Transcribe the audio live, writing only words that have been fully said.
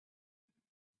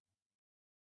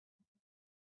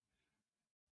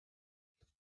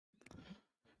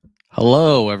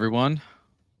Hello, everyone.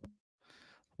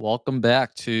 Welcome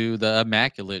back to the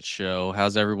Immaculate Show.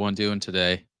 How's everyone doing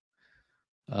today?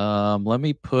 Let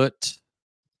me put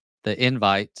the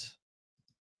invite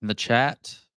in the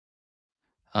chat.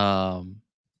 I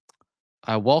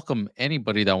welcome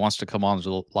anybody that wants to come on to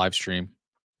the live stream.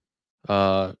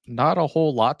 Not a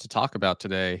whole lot to talk about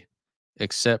today,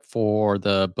 except for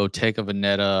the Bottega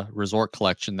Veneta Resort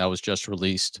Collection that was just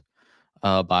released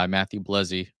by Matthew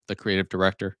Blesi, the creative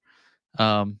director.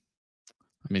 Let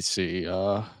me see.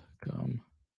 Come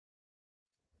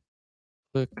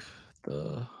click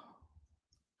the.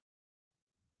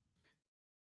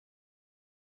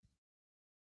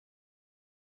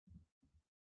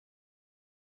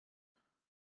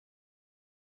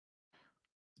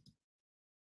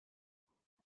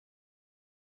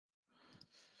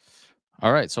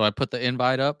 All right, so I put the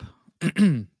invite up.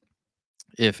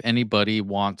 If anybody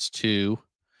wants to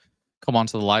come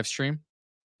onto the live stream,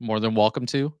 more than welcome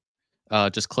to.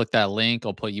 Just click that link.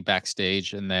 I'll put you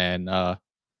backstage, and then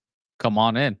come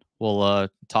on in. We'll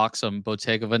talk some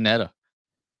Bottega Veneta.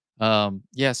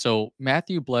 Yeah, so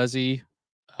Matthew Blesi,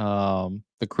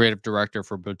 the creative director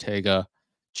for Bottega,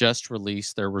 just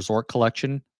released their resort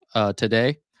collection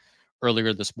today,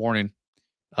 earlier this morning.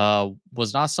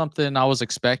 Was not something I was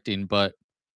expecting, but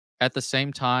at the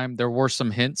same time, there were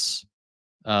some hints.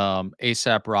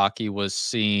 ASAP Rocky was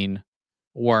seen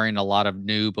wearing a lot of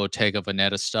new Bottega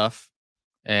Veneta stuff,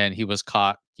 and he was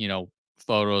caught,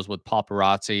 photos with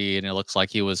paparazzi, and it looks like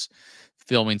he was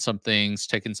filming some things,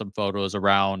 taking some photos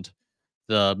around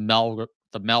the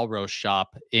Melrose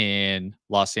shop in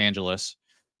Los Angeles.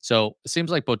 So it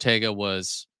seems like Bottega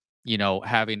was,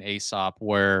 having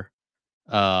ASAP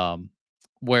um,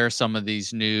 wear some of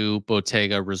these new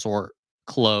Bottega resort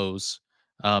clothes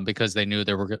because they knew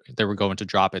they were going to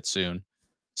drop it soon.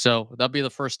 So that'll be the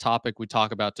first topic we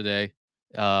talk about today,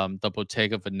 the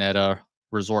Bottega Veneta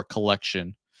Resort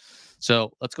Collection.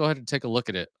 So let's go ahead and take a look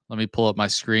at it. Let me pull up my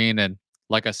screen, and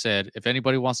like I said, if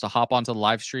anybody wants to hop onto the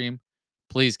live stream,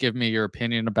 please give me your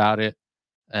opinion about it,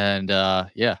 and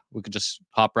yeah, we could just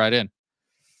hop right in.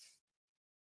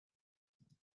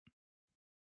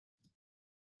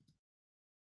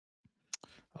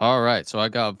 All right, so I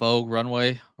got Vogue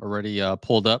Runway already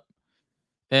pulled up.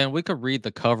 And we could read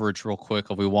the coverage real quick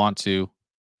if we want to.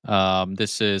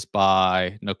 This is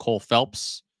by Nicole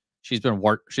Phelps. She's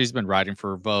been writing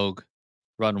for Vogue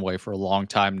Runway for a long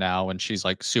time now, and she's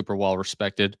like super well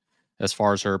respected as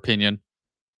far as her opinion.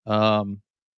 Um,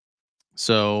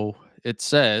 so it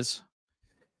says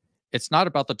it's not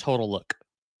about the total look.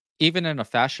 Even in a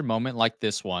fashion moment like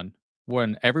this one,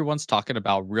 when everyone's talking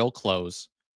about real clothes,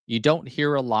 you don't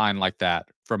hear a line like that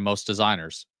from most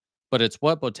designers. But it's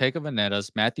what Bottega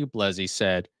Veneta's Matthew Blesi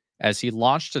said as he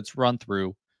launched its run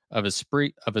through of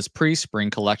his pre-spring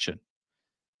collection.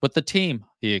 With the team,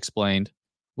 he explained,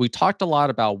 we talked a lot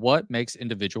about what makes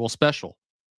individuals special,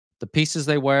 the pieces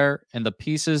they wear and the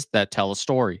pieces that tell a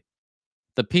story.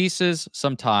 The pieces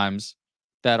sometimes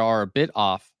that are a bit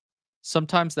off,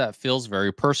 sometimes that feels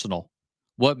very personal.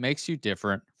 What makes you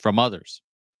different from others?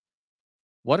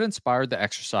 What inspired the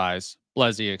exercise,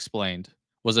 Blesi explained,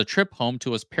 was a trip home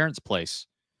to his parents' place,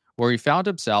 where he found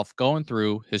himself going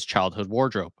through his childhood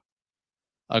wardrobe.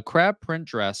 A crab print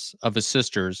dress of his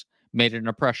sister's made an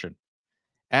impression,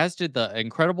 as did the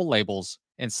incredible labels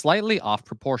and slightly off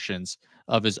proportions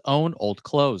of his own old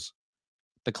clothes.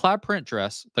 The crab print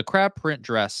dress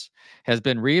has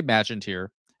been reimagined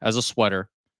here as a sweater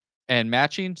and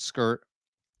matching skirt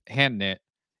hand knit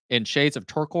in shades of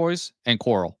turquoise and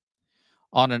coral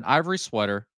on an ivory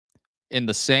sweater in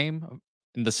the same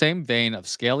vein of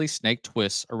scaly snake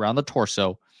twists around the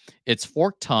torso. It's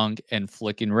forked tongue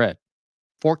flicking red.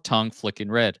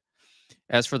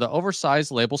 As for the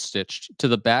oversized label stitched to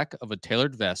the back of a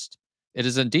tailored vest, it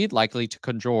is indeed likely to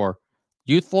conjure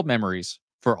youthful memories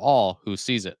for all who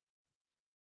sees it.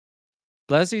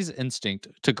 Blesi's instinct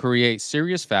to create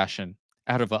serious fashion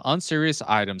out of unserious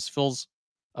items fills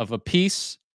of a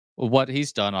piece of what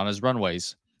he's done on his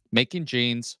runways, making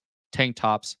jeans, tank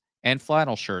tops, and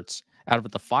flannel shirts out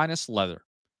of the finest leather,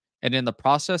 and in the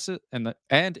process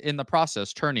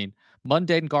turning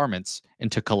mundane garments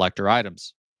into collector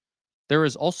items. There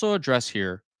is also a dress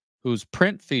here whose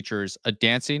print features a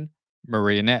dancing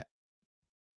marionette.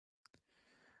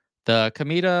 The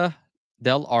Comida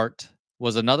dell'arte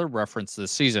was another reference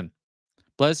this season.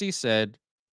 Blesi said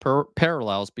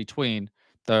parallels between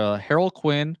the Harold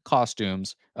Quinn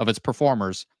costumes of its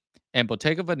performers and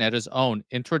Bottega Veneta's own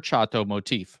intrecciato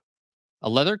motif. A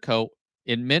leather coat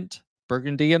in mint,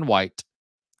 burgundy, and white,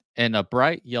 and a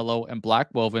bright yellow and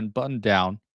black woven button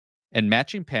down, and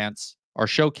matching pants are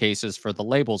showcases for the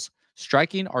labels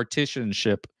striking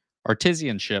artisanship,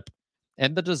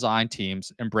 and the design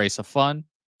teams embrace a fun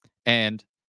and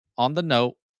on the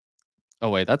note, oh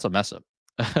wait, that's a mess up.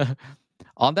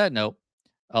 On that note,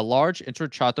 a large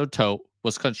interchato tote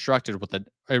was constructed with an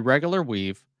irregular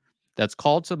weave that's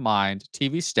called to mind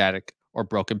TV static or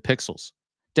broken pixels.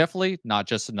 Definitely not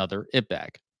just another it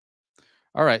bag.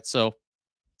 All right, so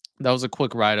that was a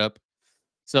quick write up.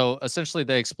 So essentially,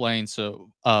 they explained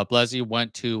Blasi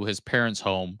went to his parents'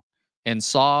 home and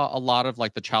saw a lot of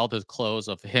like the childhood clothes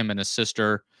of him and his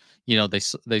sister. You know,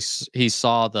 he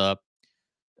saw the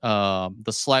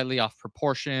slightly off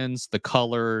proportions, the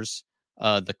colors,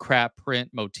 the crab print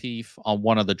motif on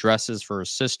one of the dresses for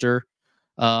his sister.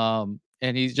 And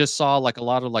he just saw like a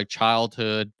lot of like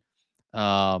childhood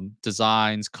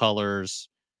designs, colors,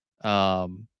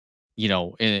 um,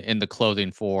 in the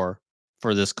clothing for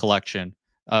this collection,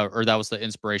 or that was the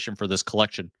inspiration for this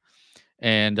collection.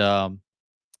 And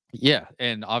yeah,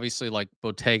 and obviously, like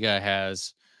Bottega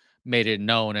has made it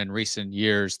known in recent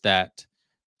years that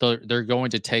they're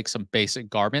going to take some basic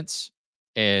garments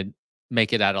and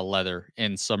make it out of leather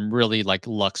in some really like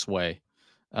luxe way.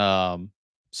 Um,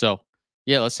 so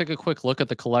yeah, let's take a quick look at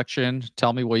the collection.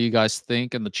 Tell me what you guys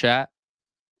think in the chat,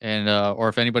 and or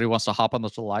if anybody wants to hop on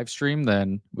the live stream,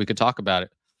 then we could talk about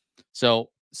it. So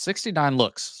 69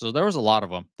 looks. So there was a lot of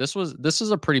them. This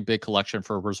is a pretty big collection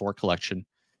for a resort collection.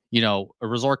 You know, a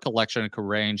resort collection could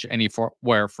range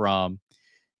anywhere from,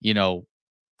 you know,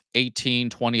 18,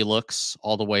 20 looks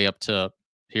all the way up to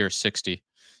here 60,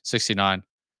 69.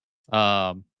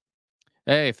 Um,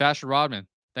 hey, Fashion Rodman,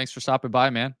 thanks for stopping by,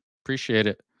 man. Appreciate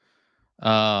it.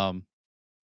 Um,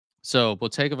 so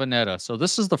Bottega Veneta. So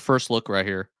this is the first look right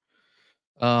here.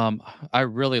 Um, I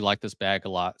really like this bag a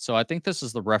lot. So I think this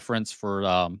is the reference for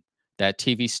that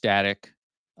TV static,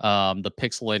 the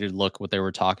pixelated look, what they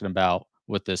were talking about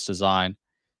with this design.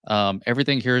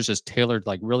 Everything here is just tailored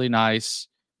like really nice.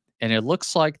 And it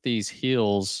looks like these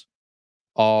heels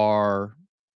are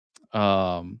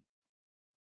um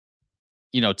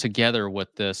together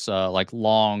with this like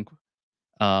long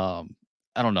um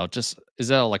I don't know, just is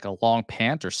that like a long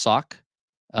pant or sock?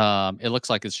 It looks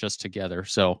like it's just together.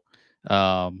 So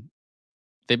um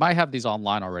they might have these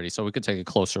online already, so we could take a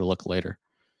closer look later.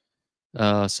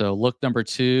 So look number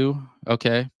 2.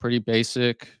 Okay, pretty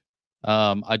basic.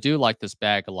 I do like this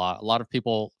bag a lot. A lot of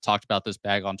people talked about this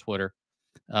bag on Twitter.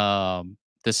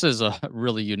 This is a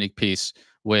really unique piece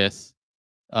with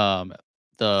um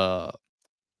the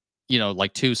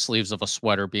like 2 sleeves of a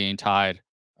sweater being tied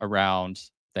around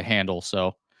the handle.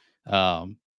 So,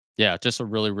 yeah, just a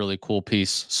really, really cool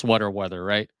piece. Sweater weather,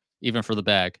 right? Even for the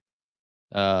bag.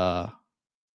 All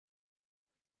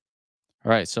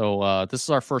right. So, this is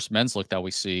our first men's look that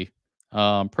we see.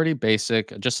 Pretty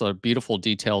basic, just beautiful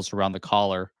details around the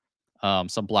collar,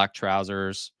 some black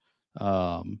trousers.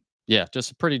 Yeah,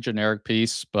 just a pretty generic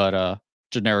piece, but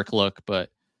generic look, but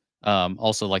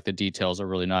also like the details are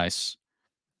really nice.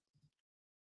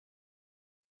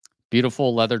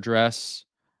 Beautiful leather dress,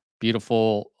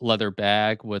 beautiful leather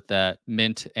bag with that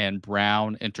mint and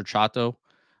brown interchato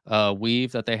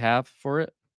weave that they have for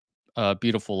it.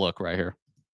 Beautiful look right here.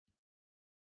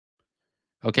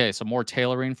 Okay, so more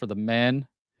tailoring for the men.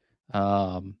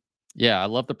 Um, yeah, I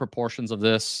love the proportions of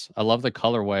this. I love the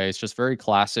colorway. It's just very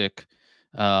classic.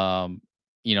 Um,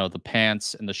 the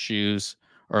pants and the shoes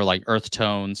are like earth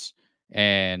tones,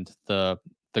 and the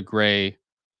gray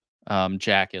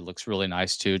jacket looks really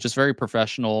nice too. Just very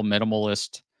professional,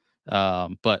 minimalist,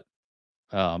 but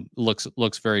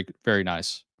looks very very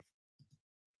nice.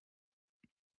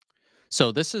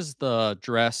 So this is the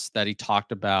dress that he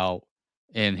talked about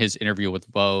in his interview with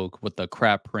Vogue with the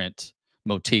crab print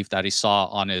motif that he saw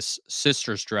on his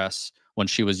sister's dress when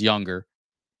she was younger,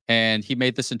 and he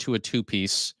made this into a two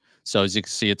piece. So as you can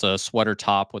see, it's a sweater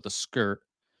top with a skirt,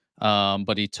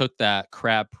 but he took that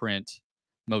crab print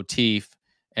motif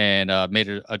and made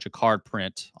it a jacquard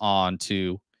print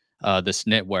onto this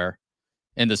knitwear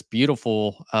in this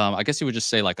beautiful, I guess you would just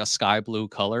say like a sky blue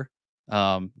color.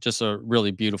 Just a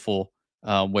really beautiful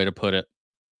way to put it.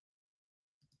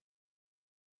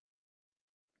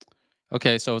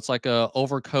 Okay, so it's like a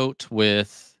overcoat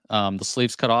with the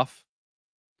sleeves cut off.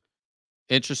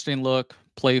 Interesting look,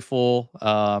 playful.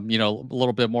 A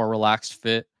little bit more relaxed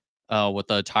fit with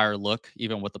the attire look,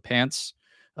 even with the pants.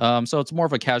 So it's more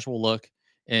of a casual look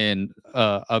and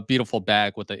a beautiful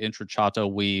bag with the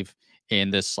intricciato weave in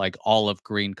this like olive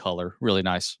green color. Really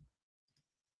nice.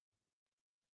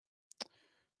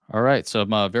 All right,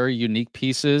 some very unique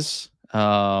pieces.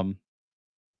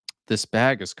 This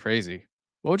bag is crazy.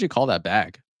 What would you call that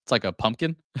bag? It's like a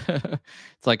pumpkin.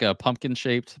 It's like a pumpkin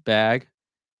shaped bag.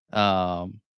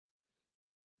 Um,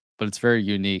 but it's very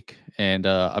unique. And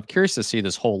I'm curious to see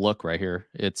this whole look right here.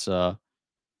 It's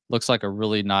looks like a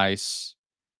really nice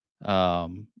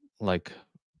um like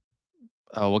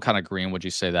what kind of green would you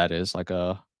say that is? Like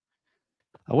a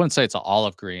I wouldn't say it's an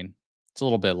olive green. It's a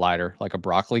little bit lighter, like a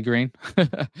broccoli green,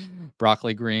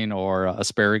 broccoli green or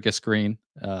asparagus green,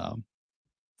 and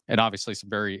obviously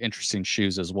some very interesting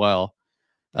shoes as well.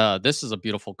 This is a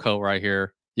beautiful coat right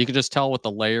here. You can just tell with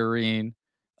the layering,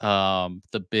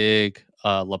 the big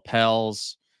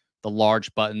lapels, the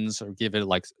large buttons, or give it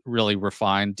like really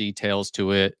refined details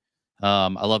to it.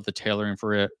 I love the tailoring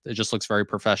for it. It just looks very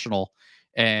professional.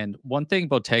 And one thing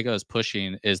Bottega is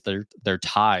pushing is their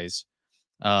ties.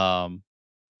 Um,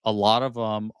 a lot of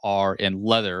them are in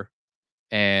leather,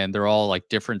 and they're all like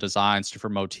different designs,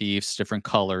 different motifs, different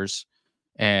colors.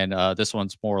 And this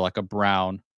one's more like a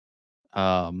brown.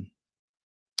 Um,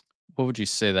 what would you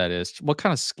say that is? What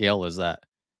kind of scale is that?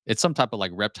 It's some type of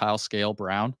like reptile scale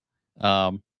brown.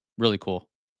 Um, really cool.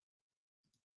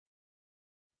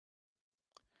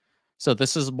 So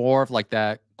this is more of like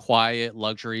that quiet,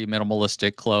 luxury,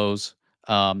 minimalistic clothes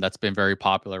that's been very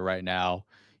popular right now.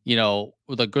 You know,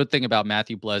 the good thing about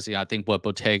Matthew Blesi, I think what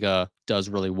Bottega does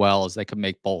really well is they can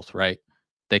make both, right?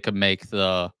 They can make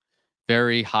the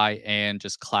very high end,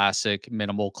 just classic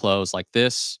minimal clothes like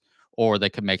this, or they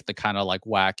can make the kind of like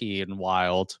wacky and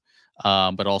wild,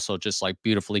 but also just like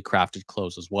beautifully crafted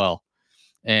clothes as well.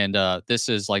 And this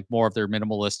is like more of their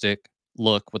minimalistic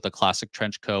look with the classic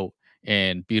trench coat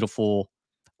and beautiful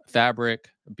fabric,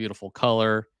 beautiful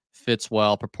color, fits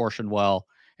well, proportioned well,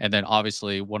 and then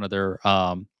obviously one of their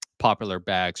popular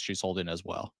bags she's holding as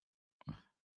well.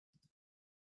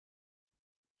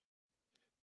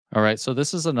 All right, so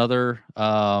this is another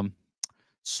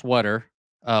sweater.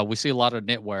 We see a lot of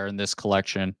knitwear in this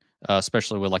collection,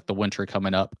 especially with like the winter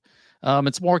coming up.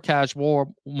 It's more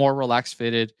casual, more relaxed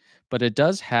fitted, but it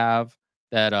does have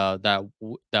that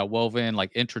woven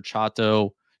like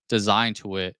intricado design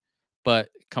to it, but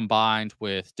combined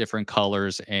with different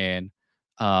colors and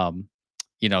um,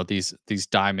 these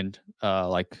diamond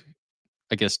like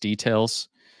I guess details.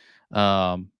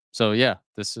 So yeah,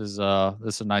 this is a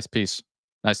nice piece,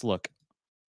 nice look.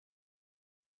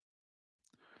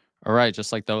 All right,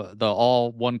 just like the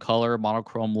all one color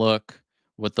monochrome look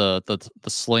with the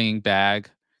sling bag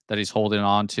that he's holding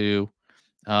on to.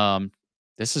 Um,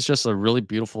 this is just a really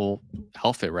beautiful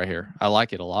outfit right here. I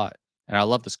like it a lot, and I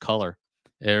love this color.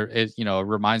 It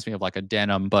reminds me of like a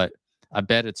denim, but I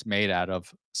bet it's made out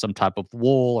of some type of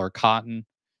wool or cotton.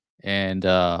 And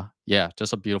yeah,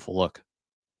 just a beautiful look.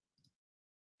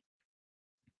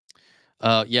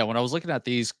 Yeah, when I was looking at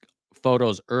these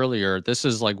photos earlier, this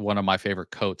is like one of my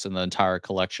favorite coats in the entire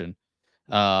collection.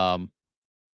 Um,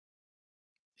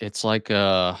 It's like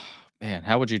a man,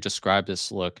 how would you describe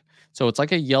this look? So it's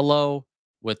like a yellow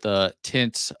with a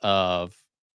tint of,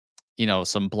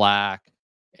 some black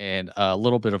and a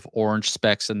little bit of orange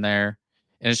specks in there.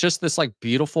 And it's just this like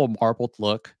beautiful marbled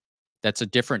look that's a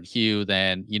different hue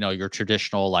than, your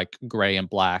traditional like gray and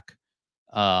black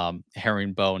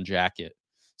herringbone jacket.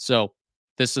 So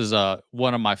this is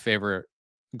one of my favorite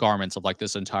garments of like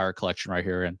this entire collection right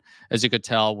here. And as you could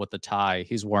tell with the tie,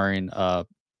 he's wearing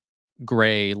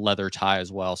gray leather tie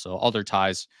as well. So all their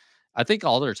ties, I think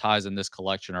all their ties in this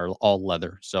collection are all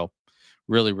leather. So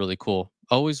really, really cool.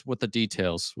 Always with the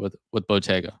details with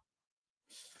Bottega.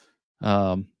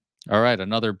 Um, all right,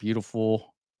 another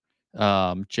beautiful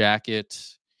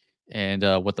jacket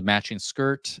and with the matching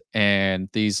skirt and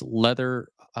these leather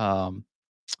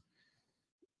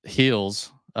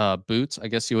heels, boots, I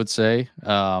guess you would say.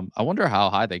 I wonder how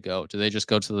high they go. Do they just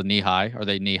go to the knee high? Are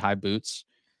they knee high boots?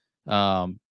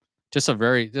 Um, just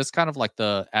kind of like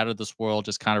the out of this world,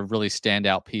 just kind of really stand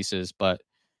out pieces, but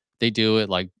they do it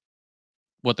like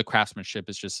what the craftsmanship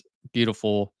is just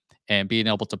beautiful, and being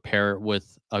able to pair it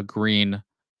with a green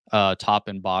top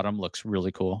and bottom looks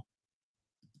really cool.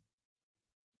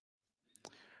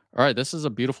 All right, this is a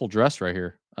beautiful dress right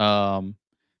here.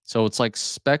 So it's like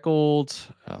speckled.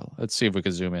 Let's see if we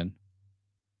can zoom in.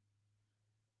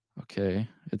 Okay,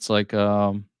 it's like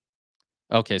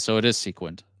okay, so it is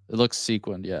sequined. It looks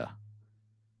sequined, yeah.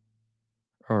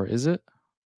 Or is it?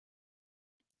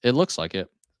 It looks like it.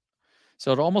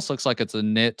 So it almost looks like it's a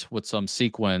knit with some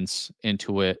sequins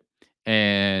into it,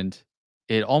 and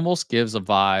it almost gives a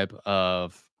vibe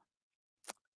of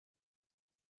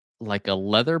like a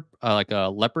like a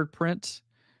leopard print,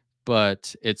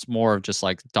 but it's more of just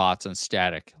like dots and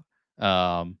static.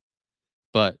 Um,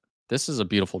 but this is a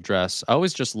beautiful dress. I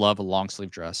always just love a long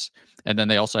sleeve dress, and then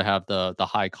they also have the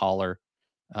high collar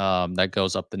that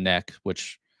goes up the neck,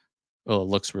 which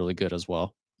looks really good as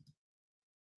well.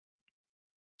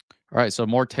 All right, so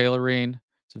more tailoring.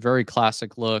 It's a very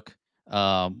classic look,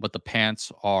 but the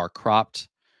pants are cropped.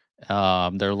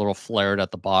 They're a little flared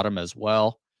at the bottom as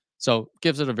well, so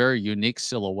gives it a very unique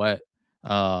silhouette,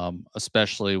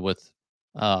 especially with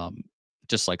um,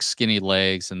 just like skinny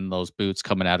legs and those boots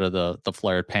coming out of the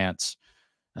flared pants.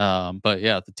 But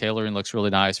yeah, the tailoring looks really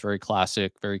nice, very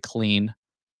classic, very clean,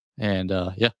 and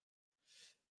yeah.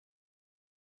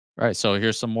 All right, so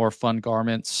here's some more fun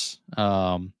garments.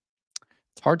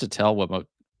 It's hard to tell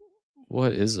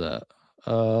what is that?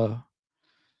 Uh,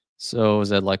 so is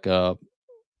that like a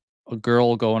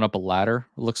girl going up a ladder?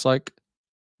 It looks like.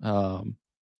 Um,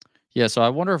 yeah, so I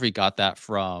wonder if he got that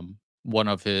from one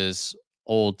of his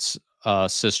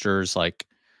sisters, like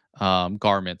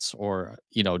garments or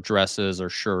dresses or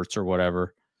shirts or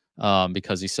whatever,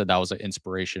 because he said that was an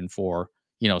inspiration for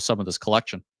some of this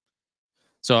collection.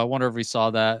 So I wonder if we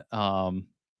saw that,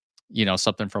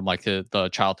 something from like the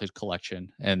childhood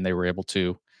collection, and they were able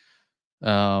to,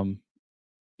 um,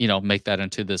 make that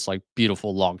into this like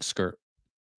beautiful long skirt.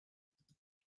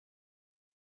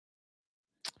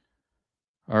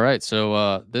 All right,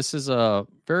 so this is a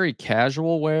very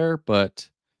casual wear, but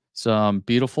some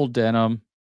beautiful denim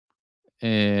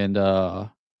and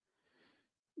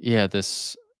yeah,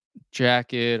 this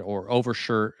jacket or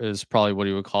overshirt is probably what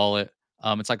you would call it.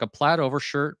 It's like a plaid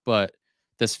overshirt, but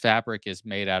this fabric is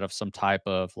made out of some type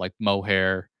of like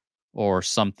mohair or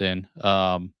something.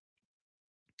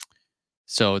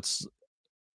 So it's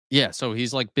Yeah, so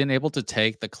he's like been able to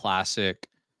take the classic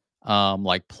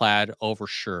like plaid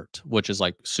overshirt, which is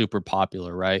like super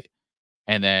popular, right?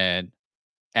 And then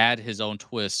add his own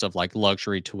twist of like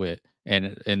luxury to it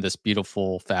and in this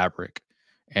beautiful fabric.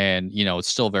 And it's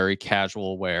still very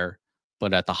casual wear,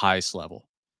 but at the highest level.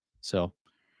 So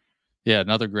yeah,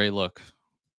 another great look.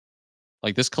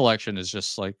 Like this collection is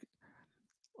just like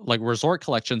resort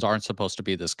collections aren't supposed to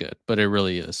be this good, but it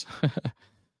really is.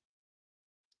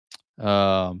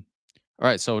 All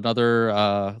right, so another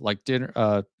like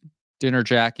dinner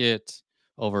jacket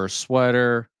over a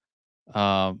sweater.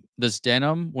 This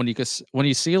denim, when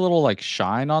you see a little like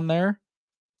shine on there,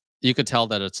 you could tell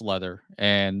that it's leather,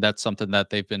 and that's something that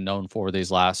they've been known for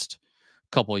these last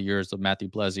couple of years of Matthew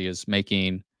Blesi is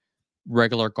making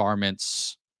regular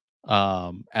garments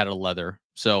out of leather.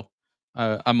 So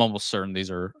I'm almost certain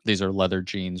these are leather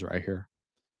jeans right here.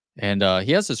 And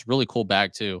he has this really cool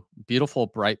bag too. Beautiful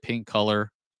bright pink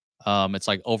color. It's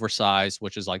like oversized,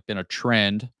 which has like been a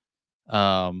trend.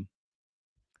 Um,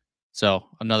 so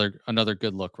another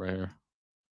good look right here.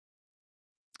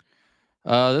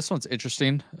 This one's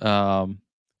interesting.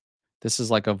 This is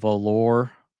like a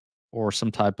velour or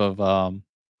some type of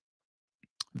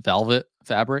velvet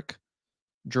fabric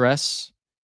dress,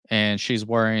 and she's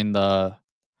wearing the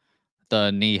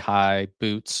knee high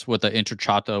boots with the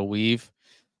interchato weave.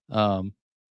 Um,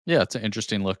 yeah, it's an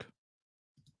interesting look.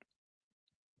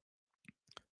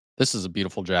 This is a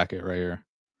beautiful jacket right here.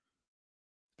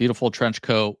 Beautiful trench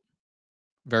coat,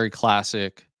 very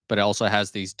classic, but it also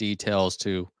has these details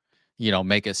to,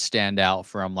 make it stand out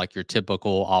from like your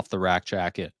typical off the rack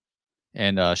jacket.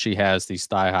 And she has these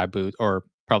thigh high boot or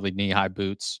probably knee high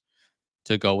boots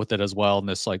to go with it as well. And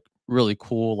this like really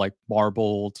cool, like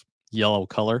marbled yellow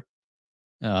color.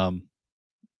 Um,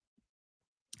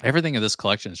 Everything in this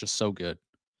collection is just so good.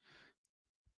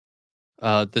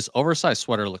 This oversized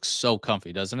sweater looks so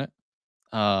comfy, doesn't it?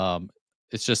 Um,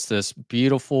 it's just this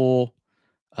beautiful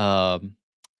um,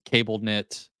 cable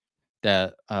knit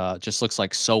that just looks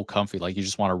like so comfy. Like you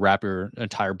just want to wrap your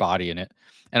entire body in it.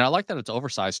 And I like that it's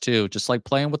oversized too, just like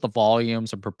playing with the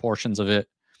volumes and proportions of it.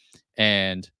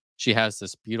 And she has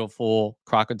this beautiful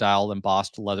crocodile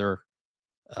embossed leather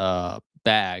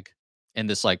bag in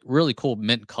this like really cool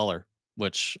mint color,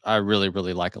 which I really,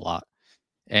 really like a lot.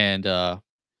 And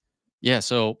yeah,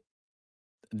 so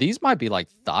these might be like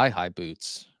thigh high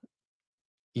boots.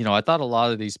 I thought a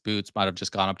lot of these boots might have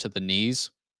just gone up to the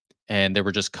knees and they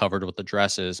were just covered with the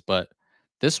dresses, but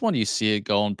this one you see it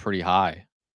going pretty high.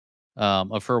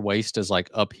 If her waist is like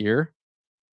up here,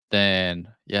 then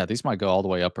yeah, these might go all the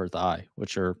way up her thigh,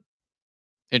 which are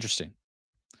interesting.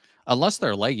 Unless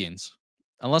they're leggings,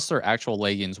 unless they're actual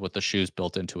leggings with the shoes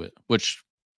built into it, which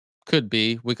could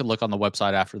be. We could look on the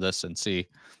website after this and see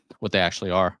what they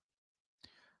actually are.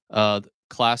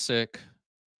 Classic.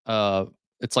 Uh,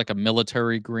 it's like a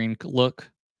military green look.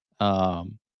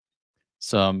 Um,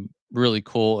 some really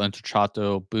cool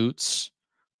Intrecciato boots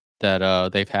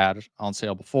that they've had on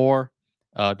sale before.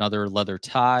 Another leather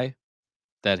tie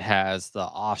that has the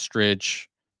ostrich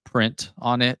print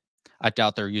on it. I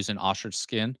doubt they're using ostrich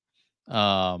skin,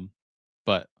 um,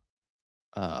 but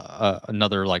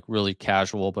another like really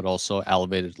casual but also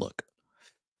elevated look.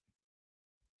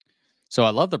 So I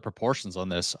love the proportions on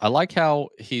this. I like how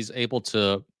he's able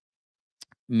to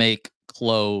make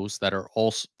clothes that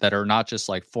are not just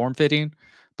like form fitting,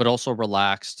 but also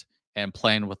relaxed and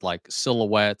playing with like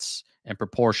silhouettes and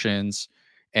proportions.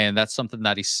 And that's something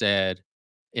that he said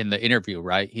in the interview,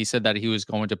 right? He said that he was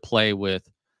going to play with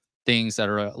things that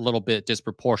are a little bit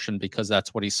disproportionate because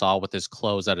that's what he saw with his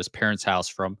clothes at his parents' house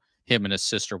from him and his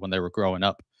sister when they were growing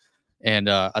up. And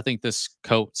I think this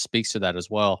coat speaks to that as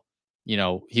well. You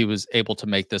know, he was able to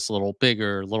make this a little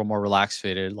bigger, a little more relaxed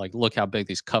fitted. Like, look how big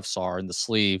these cuffs are and the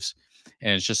sleeves.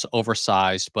 And it's just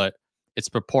oversized, but it's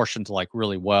proportioned to like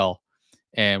really well.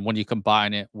 And when you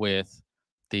combine it with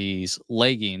these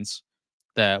leggings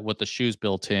that with the shoes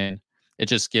built in, it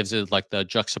just gives it like the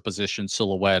juxtaposition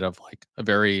silhouette of like a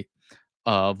very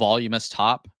voluminous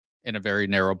top and a very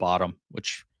narrow bottom,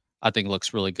 which I think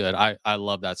looks really good. I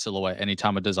love that silhouette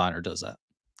anytime a designer does that,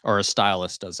 or a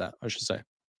stylist does that, I should say.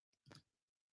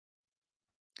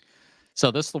 So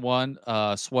this is the one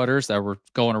sweaters that were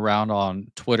going around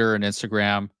on Twitter and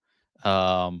Instagram.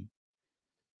 Um,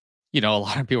 a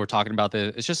lot of people were talking about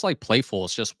this. It's just like playful.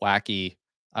 It's just wacky.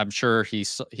 I'm sure he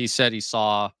said he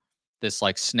saw this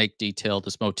like snake detail,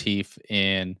 this motif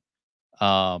in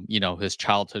his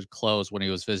childhood clothes when he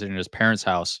was visiting his parents'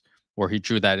 house, where he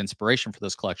drew that inspiration for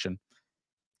this collection.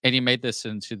 And he made this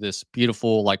into this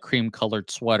beautiful, like cream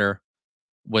colored sweater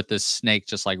with this snake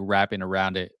just like wrapping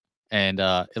around it. And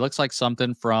it looks like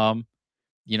something from,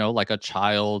 like a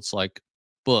child's like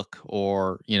book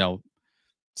or,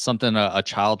 something a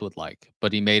child would like.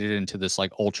 But he made it into this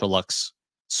like ultra luxe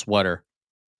sweater.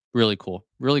 Really cool.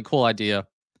 Really cool idea.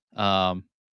 Um,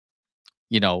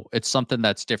 it's something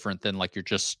that's different than like your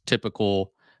just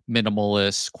typical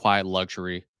minimalist, quiet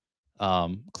luxury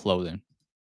clothing.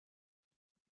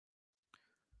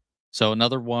 So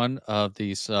another one of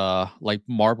these like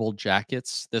marble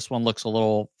jackets. This one looks a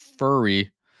little furry,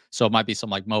 so it might be some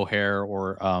like mohair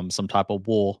or some type of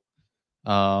wool.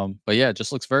 But yeah, it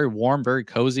just looks very warm, very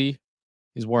cozy.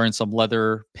 He's wearing some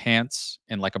leather pants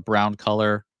in like a brown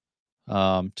color.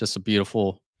 Just a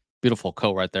beautiful, beautiful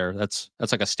coat right there. That's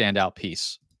like a standout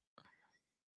piece.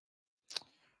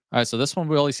 All right, so this one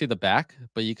we only see the back,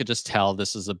 but you could just tell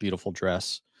this is a beautiful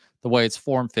dress. The way it's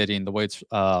form fitting, the way it's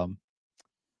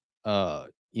uh,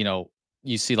 you know,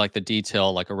 you see like the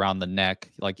detail like around the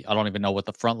neck. Like I don't even know what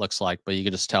the front looks like, but you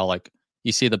can just tell like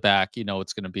you see the back,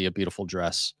 it's going to be a beautiful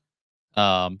dress.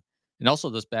 Um, and also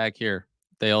this bag here,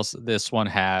 this one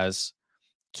has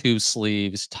two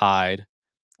sleeves tied,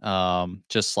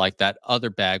 just like that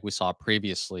other bag we saw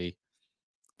previously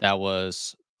that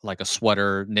was like a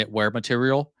sweater knitwear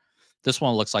material. This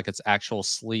one looks like it's actual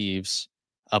sleeves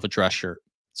of a dress shirt.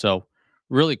 So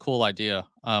really cool idea.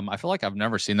 I feel like I've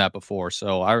never seen that before,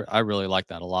 so I really like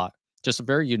that a lot. Just a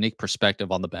very unique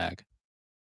perspective on the bag.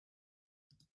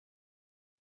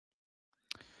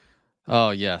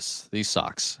 Oh yes, these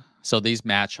socks. So these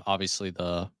match obviously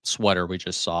the sweater we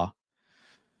just saw,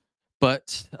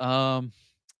 but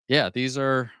yeah, these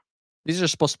are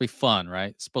supposed to be fun,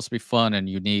 right? It's supposed to be fun and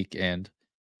unique and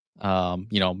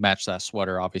match that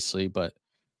sweater obviously, but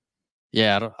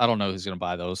yeah, I don't know who's gonna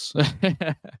buy those.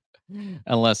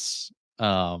 Unless,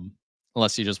 um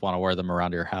unless you just wanna wear them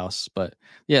around your house, but,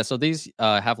 yeah, so these,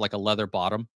 have, like, a leather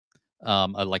bottom,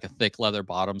 like, a thick leather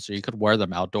bottom, so you could wear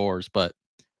them outdoors, but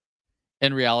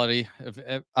in reality, if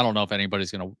I don't know if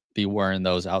anybody's gonna be wearing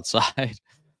those outside,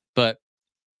 but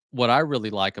what I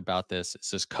really like about this is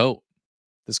this coat.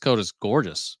 This coat is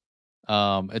gorgeous.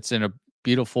 It's in a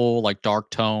beautiful, like, dark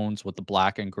tones with the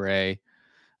black and gray,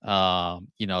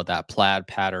 that plaid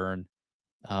pattern.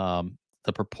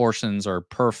 The proportions are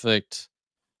perfect.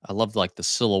 I love like the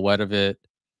silhouette of it,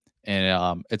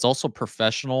 and it's also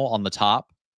professional on the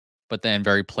top, but then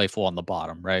very playful on the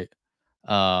bottom, right?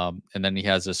 And then he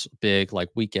has this big like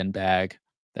weekend bag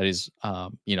that he's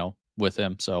with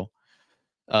him. So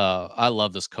I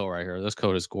love this coat right here. This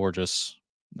coat is gorgeous.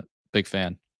 Big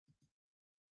fan.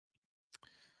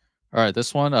 All right,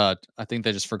 this one, I think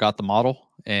they just forgot the model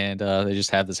and they just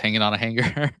have this hanging on a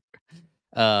hanger.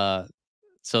 uh,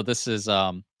 so this is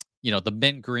the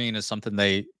mint green is something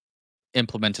they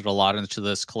implemented a lot into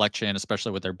this collection,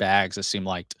 especially with their bags, it seemed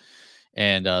like.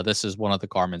 And this is one of the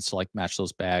garments to like match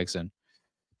those bags. And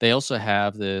they also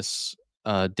have this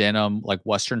denim like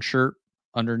Western shirt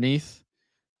underneath.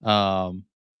 Um,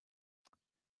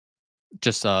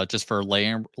 just for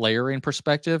layering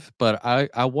perspective. But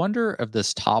I wonder if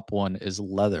this top one is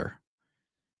leather.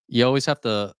 You always have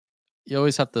to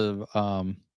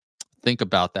think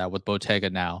about that with Bottega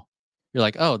now. You're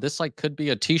like, oh, this like could be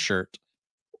a t-shirt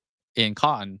in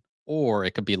cotton, or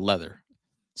it could be leather.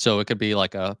 So it could be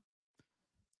like a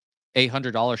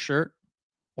 $800 shirt,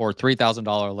 or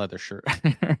 $3,000 leather shirt.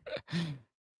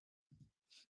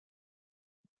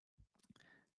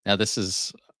 Now this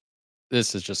is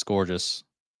just gorgeous.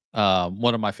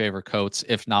 One of my favorite coats,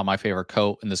 if not my favorite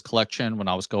coat in this collection when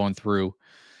I was going through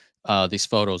these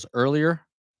photos earlier.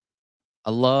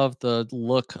 I love the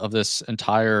look of this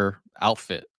entire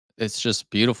outfit. It's just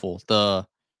beautiful. The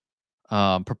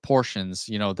proportions,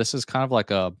 this is kind of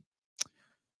like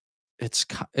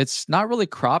it's not really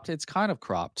cropped, it's kind of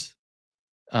cropped.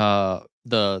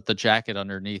 The jacket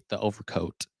underneath the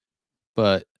overcoat,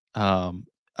 but I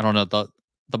don't know,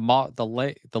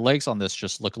 the legs on this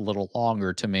just look a little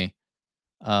longer to me.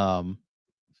 Um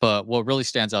but what really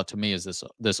stands out to me is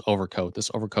this overcoat.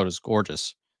 This overcoat is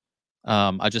gorgeous.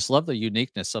 I just love the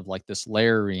uniqueness of like this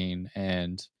layering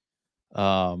and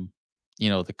um,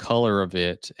 the color of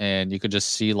it, and you could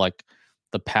just see like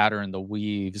the pattern, the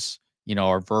weaves,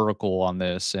 are vertical on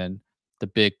this, and the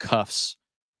big cuffs,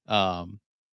 um,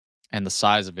 and the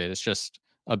size of it. It's just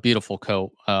a beautiful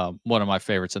coat. One of my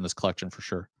favorites in this collection for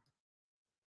sure.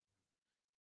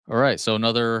 All right, so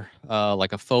another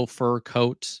like a faux fur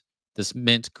coat, this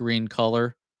mint green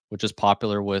color, which is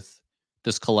popular with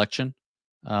this collection.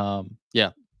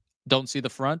 Yeah, don't see the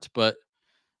front, but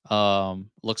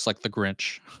looks like the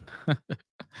Grinch.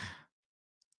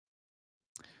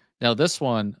 Now this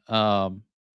one,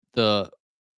 the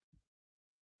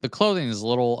the clothing is a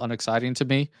little unexciting to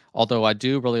me, although I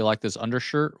do really like this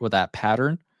undershirt with that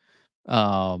pattern.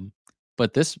 Um,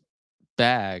 but this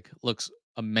bag looks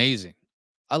amazing.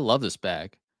 I love this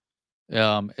bag.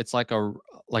 It's like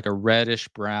a reddish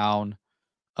brown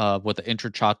with the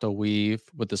intricate weave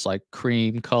with this like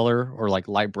cream color or like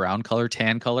light brown color,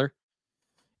 tan color.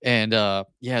 And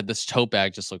yeah, this tote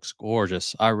bag just looks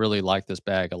gorgeous. I really like this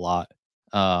bag a lot.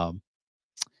 Um,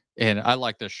 And I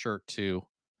like this shirt too,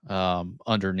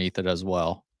 underneath it as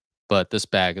well. But this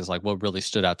bag is like what really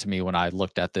stood out to me when I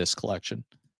looked at this collection.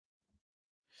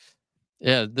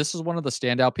 Yeah, this is one of the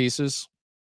standout pieces.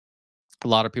 A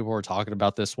lot of people were talking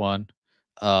about this one.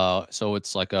 So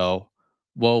it's like a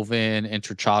woven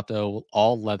intrecciato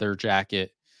all leather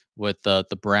jacket with the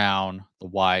brown, the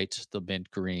white, the mint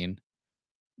green.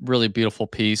 Really beautiful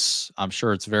piece. I'm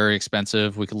sure it's very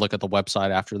expensive. We could look at the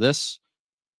website after this.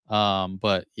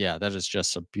 But yeah, that is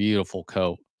just a beautiful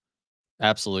coat.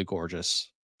 Absolutely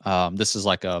gorgeous. This is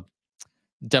like a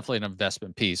definitely an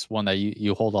investment piece, one that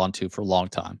you hold on to for a long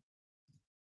time.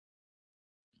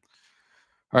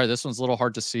 All right, this one's a little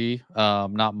hard to see.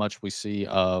 Not much we see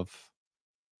of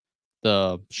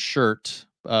the shirt.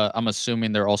 I'm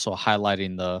assuming they're also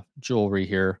highlighting the jewelry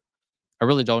here. I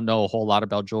really don't know a whole lot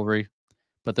about jewelry,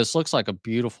 but this looks like a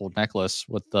beautiful necklace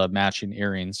with the matching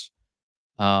earrings.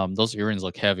 Those earrings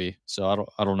look heavy, so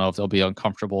I don't know if they'll be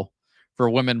uncomfortable for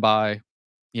women by,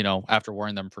 after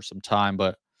wearing them for some time,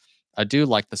 but I do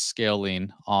like the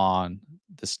scaling on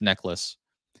this necklace.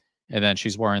 And then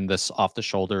she's wearing this off the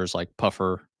shoulders like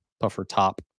puffer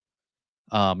top,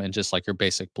 and just like your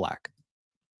basic black.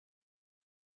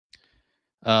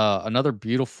 Another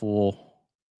beautiful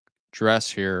dress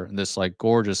here, in this like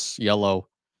gorgeous yellow.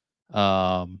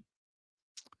 Um,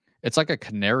 it's like a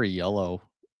canary yellow,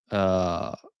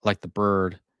 uh, like the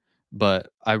bird,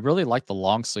 but I really like the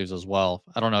long sleeves as well.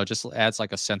 I don't know, it just adds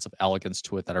like a sense of elegance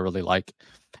to it that I really like,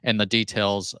 and the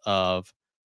details of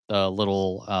the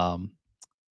little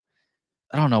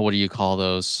I don't know, what do you call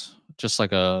those? Just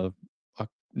like a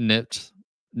knit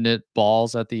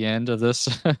balls at the end of this.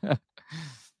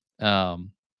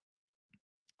 Um,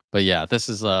 but yeah, this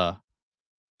is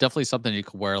definitely something you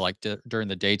could wear like during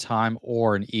the daytime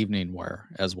or an evening wear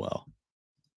as well.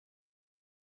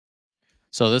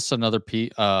 So this is another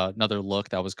look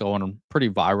that was going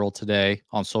pretty viral today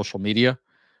on social media.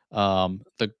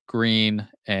 The green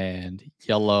and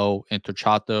yellow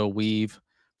intrecciato weave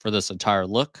for this entire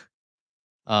look.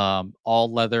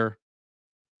 All leather.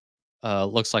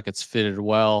 Looks like it's fitted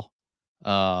well.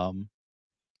 Um,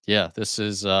 yeah, this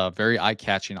is very eye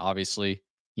catching. Obviously,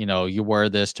 you wear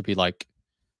this to be like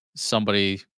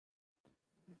somebody.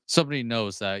 Somebody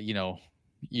knows that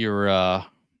you're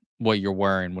what you're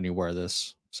wearing when you wear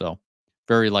this. So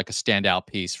very like a standout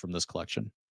piece from this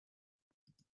collection.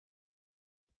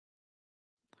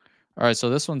 All right, so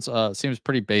this one's seems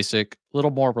pretty basic, a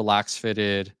little more relaxed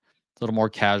fitted, a little more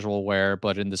casual wear,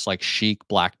 but in this like chic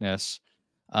blackness.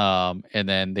 And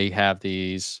then they have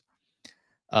these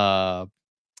uh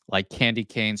like candy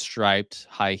cane striped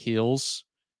high heels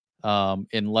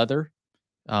in leather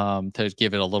to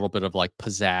give it a little bit of like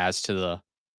pizzazz to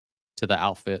the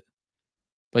outfit.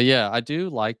 But yeah, I do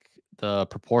like the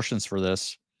proportions for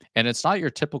this, and it's not your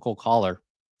typical collar.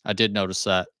 I did notice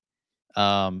that.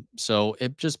 So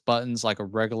it just buttons like a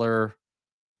regular.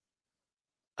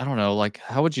 I don't know, like,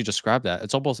 how would you describe that?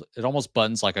 It almost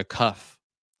buttons like a cuff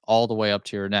all the way up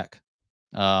to your neck.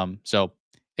 So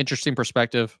interesting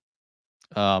perspective.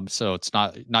 So it's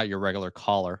not your regular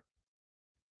collar.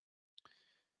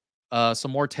 Some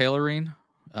more tailoring.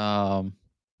 Um,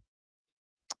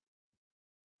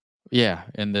 yeah,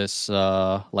 in this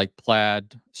like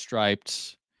plaid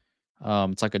striped.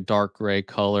 It's like a dark gray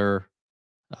color.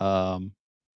 Um,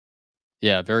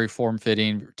 yeah, very form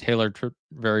fitting, tailored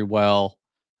very well.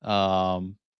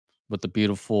 Um, with the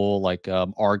beautiful like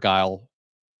argyle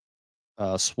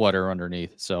sweater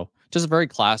underneath. So just a very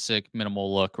classic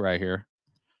minimal look right here.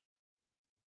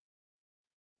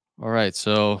 All right,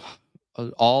 so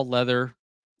all leather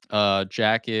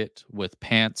jacket with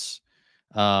pants.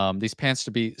 These pants to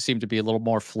be seem to be a little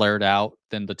more flared out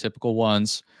than the typical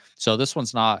ones. So this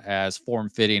one's not as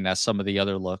form fitting as some of the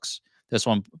other looks. This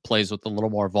one plays with a little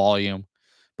more volume,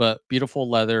 but beautiful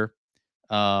leather.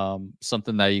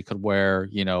 Something that you could wear,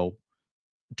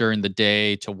 during the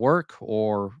day to work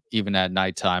or even at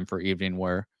nighttime for evening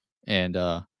wear. And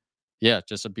yeah,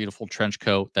 just a beautiful trench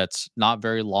coat that's not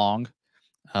very long,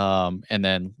 and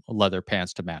then leather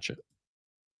pants to match it.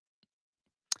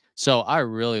 So I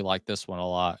really like this one a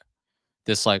lot.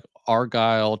 This like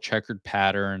argyle checkered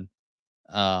pattern,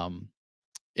 um,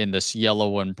 in this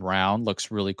yellow and brown looks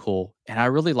really cool. And I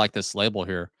really like this label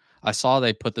here. I saw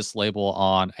they put this label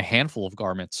on a handful of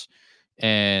garments,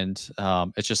 and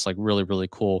it's just like really, really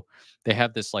cool. They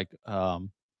have this like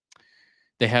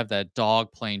they have that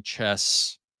dog playing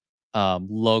chess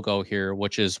logo here,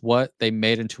 which is what they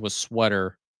made into a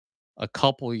sweater a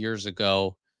couple years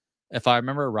ago. If I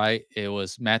remember right, it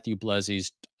was Matthew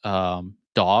Blessy's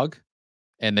dog,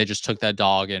 and they just took that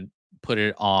dog and put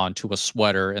it onto a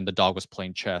sweater, and the dog was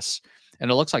playing chess. And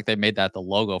it looks like they made that the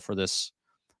logo for this,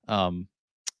 um,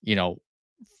 you know,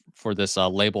 for this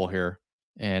label here,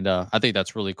 and I think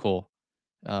that's really cool.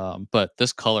 But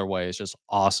this colorway is just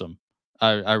awesome.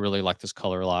 I really like this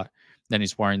color a lot. Then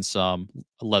he's wearing some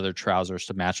leather trousers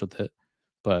to match with it,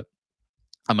 but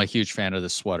I'm a huge fan of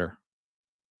this sweater.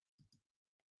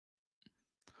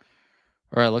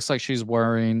 All right, looks like she's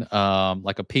wearing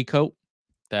like a pea coat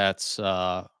that's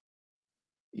I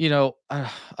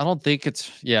don't think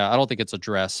I don't think it's a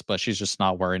dress, but she's just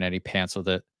not wearing any pants with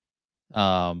it.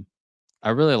 Um I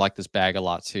really like this bag a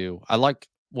lot too. I like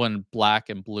when black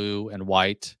and blue and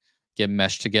white get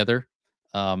meshed together.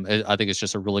 I think it's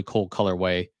just a really cool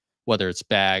colorway, whether it's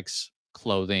bags,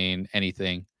 clothing,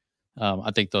 anything.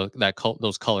 I think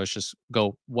those colors just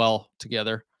go well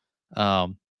together.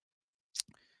 Um,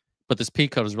 but this pea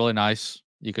coat is really nice.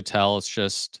 You could tell it's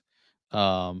just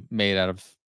made out of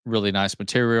really nice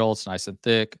material. It's nice and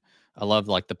thick. I love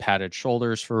like the padded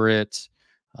shoulders for it.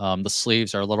 The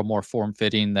sleeves are a little more form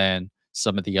fitting than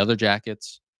some of the other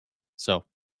jackets. So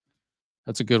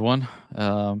that's a good one.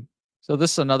 So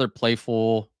this is another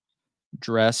playful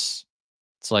dress.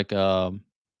 It's like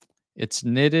it's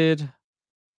knitted,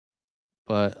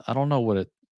 but I don't know what it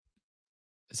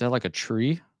is. That like a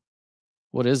tree?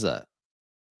 What is that?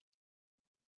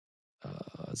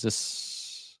 Is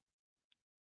this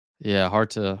Yeah, hard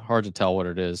to tell what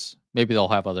it is. Maybe they'll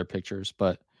have other pictures,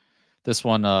 but this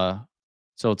one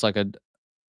so it's like a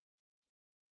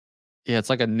yeah, it's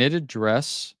like a knitted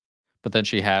dress, but then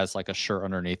she has like a shirt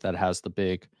underneath that has the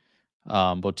big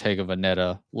Bottega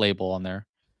Veneta label on there.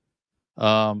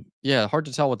 Yeah, hard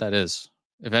to tell what that is.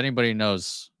 If anybody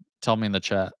knows, tell me in the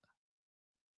chat.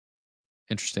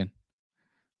 Interesting.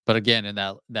 But again, in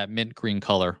that mint green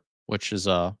color, which is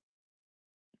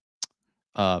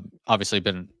obviously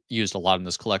been used a lot in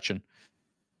this collection.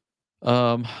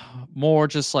 Um, more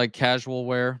just like casual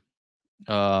wear.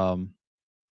 Um,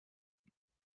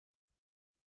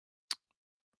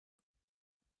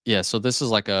 yeah, so this is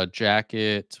like a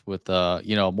jacket with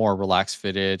more relaxed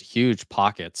fitted, huge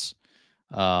pockets.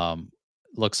 Um,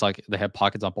 looks like they have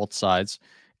pockets on both sides,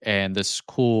 and this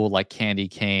cool like candy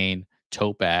cane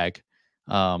tote bag.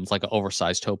 It's like an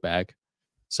oversized tote bag.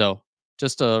 So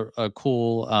just a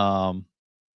cool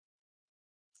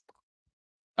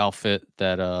outfit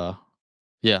that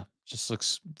yeah, just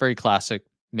looks very classic,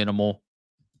 minimal.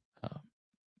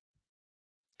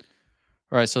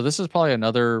 All right, so this is probably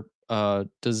another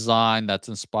design that's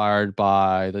inspired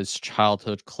by this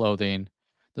childhood clothing.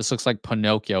 This looks like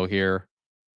Pinocchio here,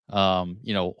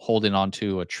 holding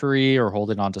onto a tree or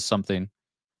holding onto something,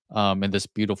 in this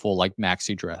beautiful like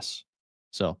maxi dress.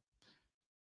 So,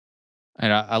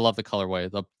 and I love the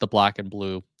colorway, the black and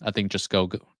blue. I think just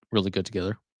really good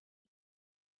together.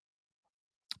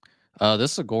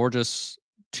 This is a gorgeous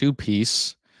two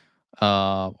piece,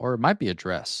 or it might be a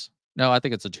dress. No, I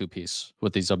think it's a two piece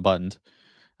with these unbuttoned.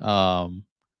 Um,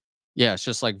 Yeah, it's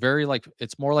just like very like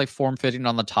it's more like form fitting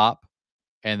on the top,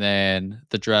 and then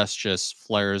the dress just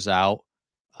flares out.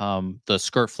 The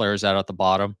skirt flares out at the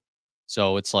bottom,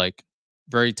 so it's like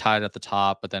very tight at the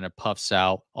top, but then it puffs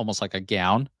out almost like a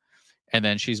gown. And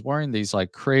then she's wearing these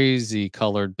like crazy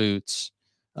colored boots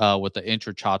with the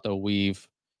intricate weave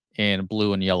in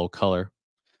blue and yellow color.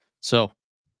 So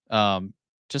um,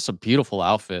 just a beautiful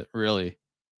outfit, really.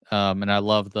 And I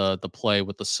love the play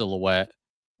with the silhouette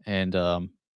and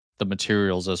the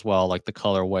materials as well, like the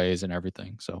colorways and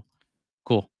everything. So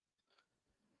cool.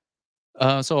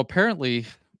 So apparently,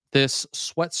 this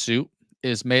sweatsuit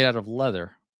is made out of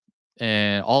leather,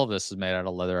 and all of this is made out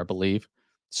of leather, I believe.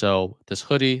 So this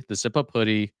hoodie, the zip up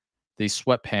hoodie, these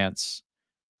sweatpants,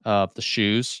 the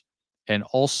shoes, and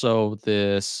also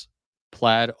this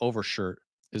plaid overshirt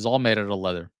is all made out of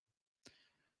leather.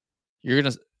 You're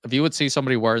gonna if you would see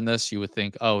somebody wearing this, you would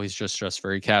think, "Oh, he's just dressed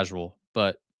very casual,"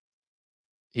 but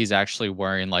he's actually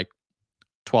wearing like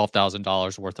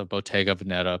 $12,000 worth of Bottega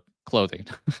Veneta clothing.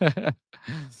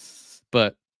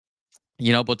 But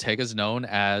Bottega is known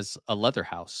as a leather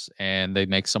house, and they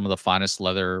make some of the finest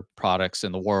leather products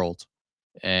in the world.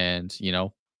 And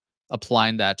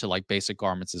applying that to like basic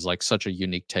garments is like such a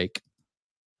unique take.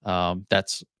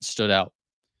 That's stood out.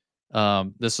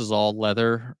 This is all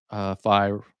leather.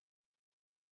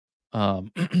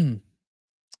 Um,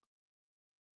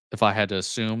 if I had to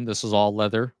assume, this is all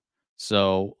leather.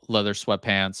 So leather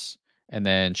sweatpants, and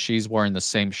then she's wearing the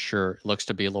same shirt. It looks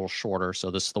to be a little shorter,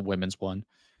 so this is the women's one,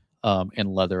 in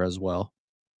leather as well.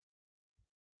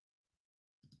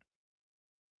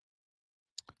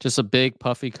 Just a big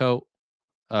puffy coat.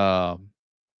 Um,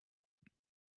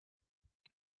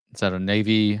 it's at a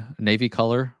navy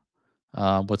color,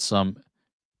 with some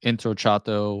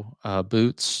introchato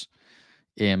boots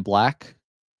in black.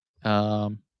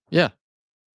 Um, yeah,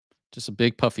 just a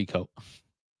big puffy coat.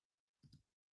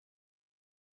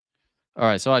 All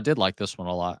right, so I did like this one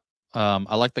a lot.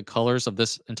 I like the colors of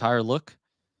this entire look,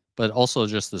 but also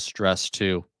just the stress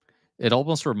too. It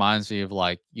almost reminds me of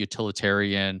like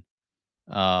utilitarian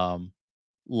um,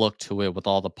 look to it with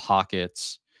all the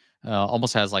pockets.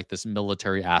 Almost has like this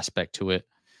military aspect to it.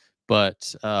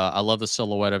 But I love the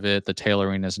silhouette of it. The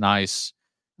tailoring is nice.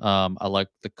 I like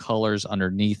the colors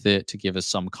underneath it to give us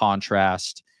some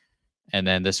contrast. And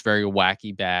then this very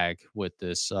wacky bag with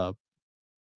this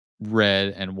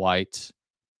red and white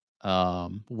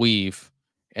weave,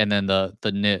 and then the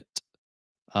knit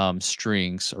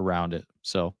strings around it.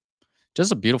 So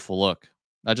just a beautiful look.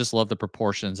 I just love the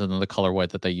proportions and then the colorway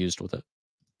that they used with it.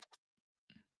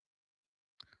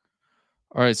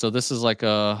 All right, so this is like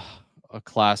a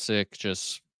classic,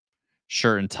 just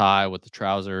shirt and tie with the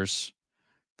trousers.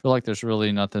 Feel like there's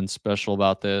really nothing special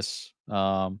about this.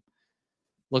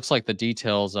 Looks like the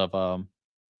details of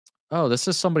oh, this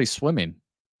is somebody swimming.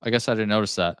 I guess I didn't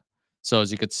notice that. So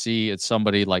as you could see, it's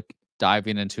somebody like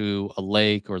diving into a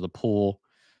lake or the pool,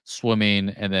 swimming,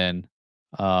 and then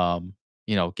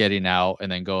getting out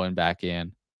and then going back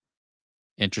in.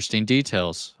 Interesting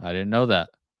details. I didn't know that.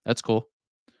 That's cool.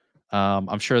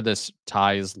 I'm sure this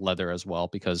tie is leather as well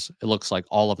because it looks like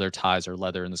all of their ties are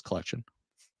leather in this collection.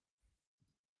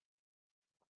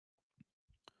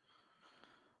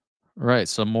 Right.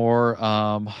 Some more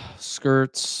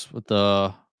skirts with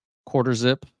the quarter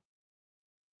zip.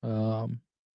 Um,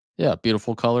 yeah,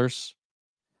 beautiful colors,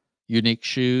 unique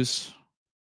shoes.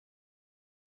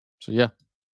 So yeah.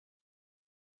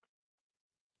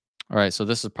 All right. So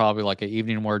this is probably like an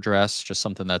evening wear dress, just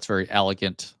something that's very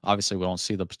elegant. Obviously, we don't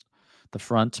see the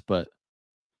front, but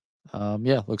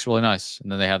yeah, looks really nice.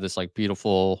 And then they have this like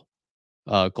beautiful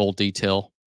gold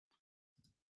detail.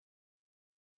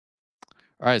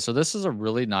 All right, so this is a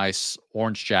really nice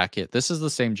orange jacket. This is the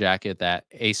same jacket that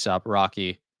ASAP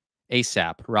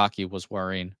Rocky was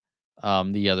wearing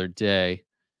the other day.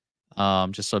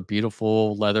 Just a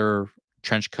beautiful leather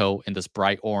trench coat in this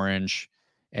bright orange,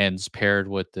 and it's paired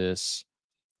with this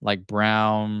like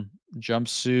brown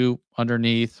jumpsuit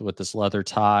underneath with this leather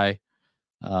tie.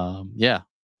 Yeah,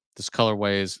 this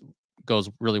colorway goes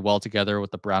really well together with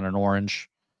the brown and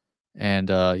orange, and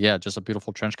yeah, just a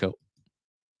beautiful trench coat.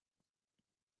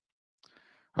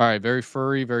 All right, very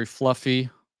furry, very fluffy.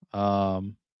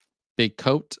 Um, Big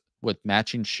coat with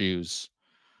matching shoes.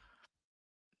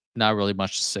 Not really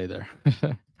much to say there.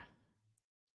 All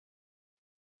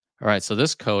right, so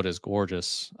this coat is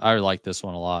gorgeous. I like this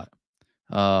one a lot.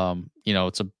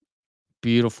 It's a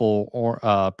beautiful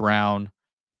brown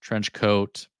trench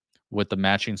coat with the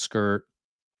matching skirt.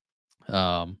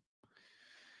 Um,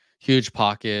 Huge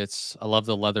pockets. I love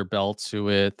the leather belt to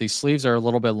it. These sleeves are a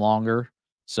little bit longer,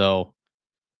 so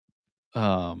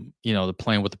The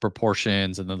playing with the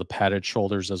proportions and then the padded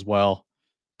shoulders as well.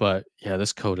 But yeah,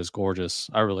 this coat is gorgeous.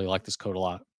 I really like this coat a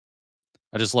lot.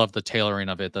 I just love the tailoring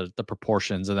of it, the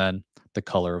proportions, and then the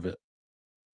color of it.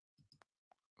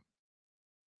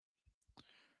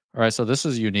 All right, so this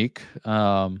is unique.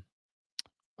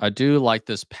 I do like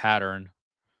this pattern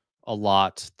a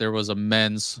lot. There was a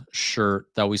men's shirt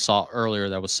that we saw earlier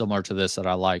that was similar to this that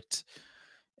I liked,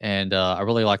 and I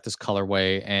really like this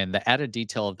colorway and the added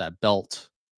detail of that belt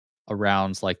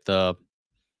around like the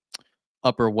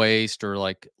upper waist or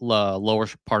like lower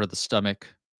part of the stomach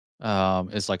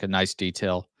is like a nice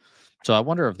detail. So I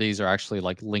wonder if these are actually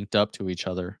like linked up to each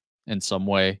other in some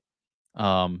way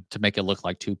to make it look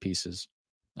like two pieces.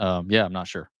 Yeah, I'm not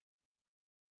sure.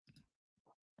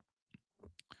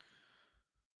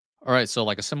 All right, so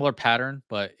like a similar pattern,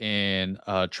 but in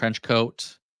a trench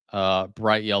coat,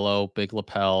 bright yellow, big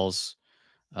lapels.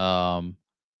 Um,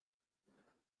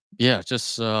 yeah,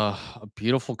 just a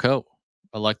beautiful coat.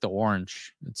 I like the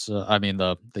orange. I mean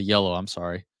the yellow. I'm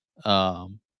sorry.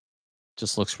 Um,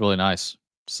 just looks really nice.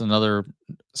 It's another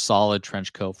solid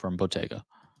trench coat from Bottega.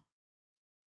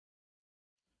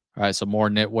 All right, so more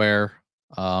knitwear.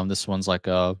 This one's like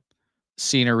a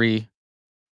scenery,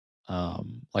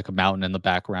 like a mountain in the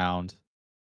background,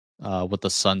 with the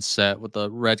sunset, with the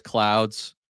red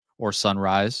clouds or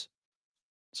sunrise.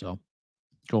 So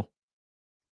cool.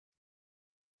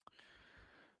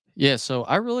 Yeah, so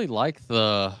I really like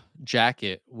the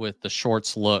jacket with the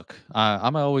shorts look.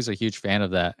 I'm always a huge fan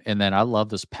of that, and then I love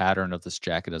this pattern of this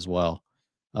jacket as well.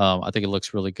 I think it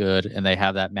looks really good, and they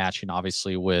have that matching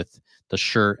obviously with the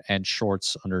shirt and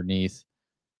shorts underneath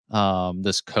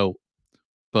this coat.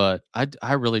 But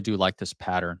I really do like this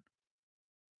pattern.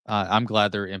 I'm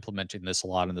glad they're implementing this a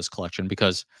lot in this collection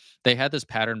because they had this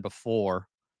pattern before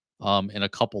in a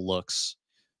couple looks.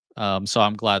 So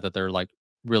I'm glad that they're like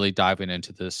really diving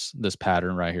into this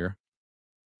pattern right here.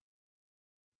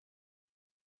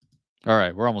 All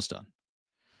right, we're almost done.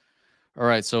 All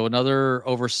right, so another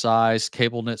oversized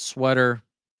cable knit sweater.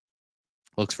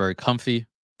 Looks very comfy,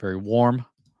 very warm.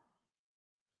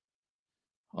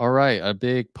 All right, a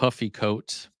big puffy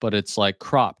coat, but it's like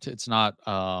cropped. It's not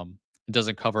it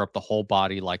doesn't cover up the whole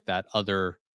body like that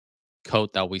other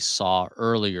coat that we saw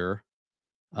earlier.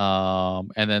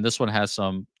 And then this one has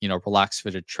some, relaxed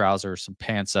fitted trousers, some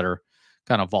pants that are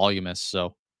kind of voluminous.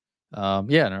 So yeah,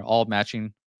 and they're all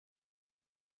matching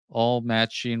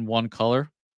one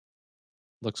color.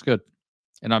 Looks good.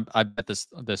 And I bet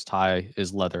this tie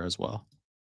is leather as well.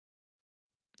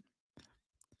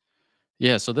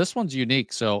 Yeah, so this one's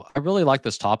unique. So I really like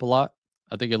this top a lot.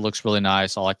 I think it looks really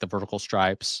nice. I like the vertical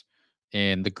stripes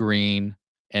and the green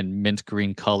and mint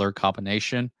green color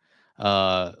combination.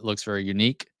 Looks very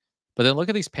unique. But then look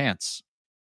at these pants.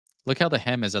 Look how the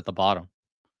hem is at the bottom.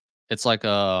 It's like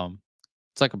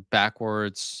it's like a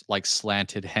backwards, like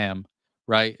slanted hem,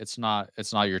 right? It's not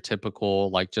your typical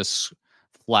like just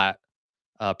flat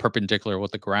perpendicular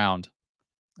with the ground.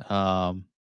 Um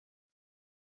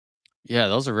yeah,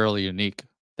 those are really unique.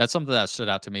 That's something that stood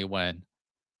out to me when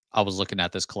I was looking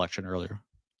at this collection earlier.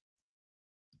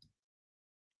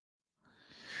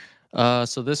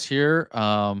 So this here,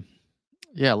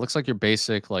 yeah, it looks like your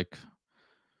basic like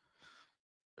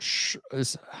I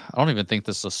don't even think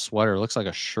this is a sweater. It looks like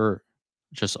a shirt,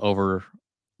 just over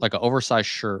like an oversized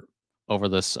shirt over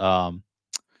this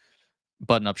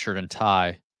button-up shirt and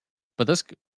tie. But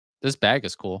this bag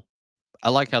is cool. I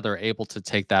like how they're able to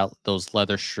take those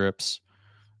leather strips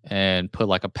and put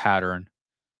like a pattern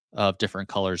of different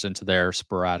colors into there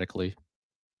sporadically.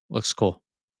 Looks cool.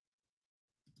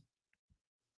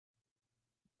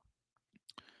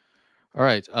 All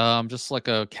right, just like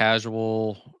a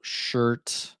casual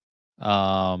shirt,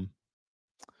 um,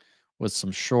 with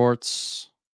some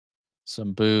shorts,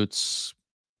 some boots.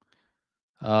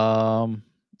 Um,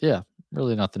 yeah,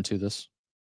 really nothing to this.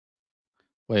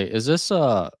 Wait, is this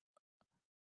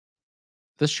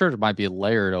shirt might be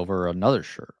layered over another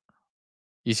shirt.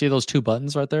 You see those 2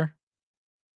 buttons right there?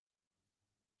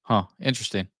 Huh,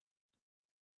 interesting.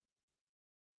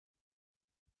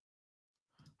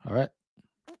 All right.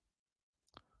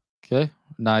 Okay.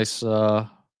 Nice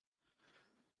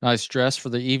nice dress for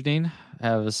the evening.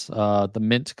 Has the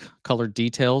mint colored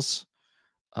details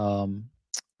um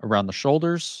around the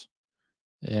shoulders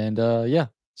and yeah,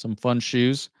 some fun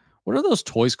shoes. What are those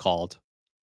toys called?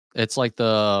 It's like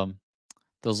those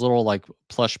little like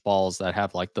plush balls that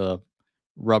have like the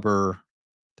rubber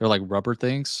they're like rubber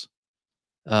things.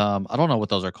 I don't know what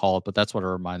those are called, but that's what it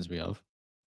reminds me of.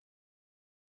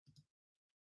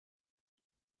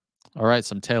 All right,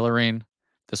 some tailoring.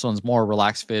 This one's more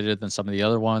relaxed fitted than some of the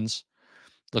other ones.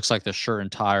 Looks like the shirt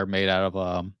and tie are made out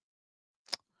of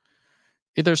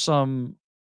either some.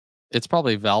 It's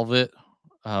probably velvet.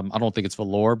 I don't think it's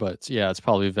velour, but yeah, it's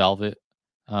probably velvet.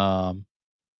 Um,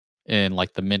 in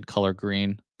like the mint color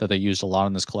green that they used a lot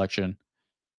in this collection.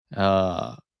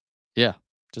 Uh, yeah,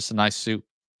 just a nice suit.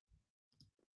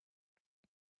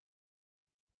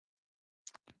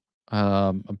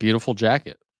 A beautiful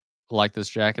jacket. I like this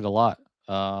jacket a lot.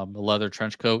 A leather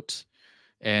trench coat,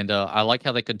 and I like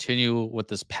how they continue with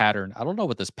this pattern. I don't know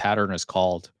what this pattern is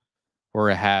called, where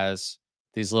it has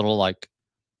these little like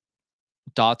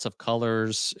dots of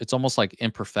colors. It's almost like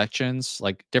imperfections,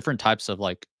 like different types of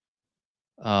like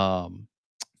um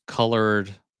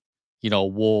colored,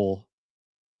 wool.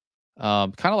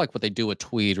 Kind of like what they do with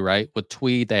tweed, right? With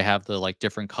tweed, they have the like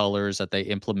different colors that they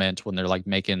implement when they're like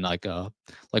making like a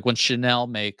like when Chanel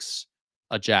makes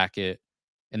a jacket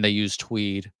and they use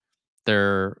tweed,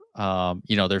 they're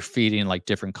feeding like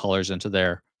different colors into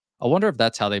there. I wonder if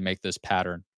that's how they make this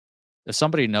pattern. If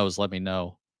somebody knows, let me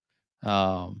know.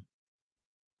 Um,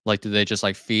 like do they just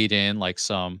like feed in like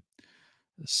some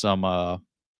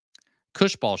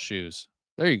cush ball shoes?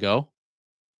 There you go.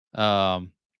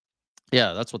 Um,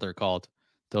 yeah, that's what they're called.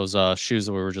 Those shoes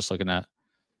that we were just looking at.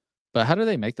 But how do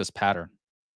they make this pattern?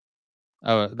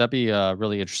 Oh, that'd be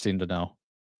really interesting to know.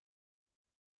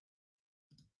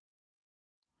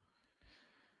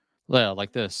 Yeah,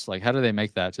 like this. Like, how do they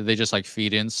make that? Do they just like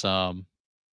feed in some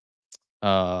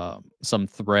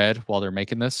thread while they're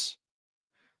making this?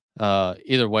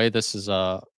 Either way, this is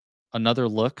another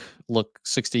look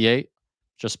 68,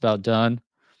 just about done.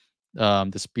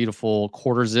 This beautiful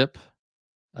quarter zip.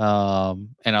 And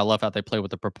I love how they play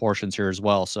with the proportions here as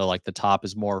well. So like the top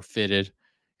is more fitted,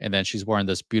 and then she's wearing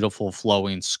this beautiful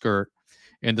flowing skirt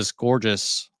in this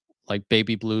gorgeous like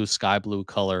baby blue, sky blue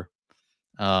color,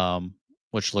 um,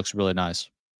 which looks really nice.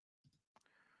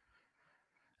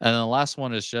 And then the last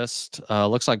one is just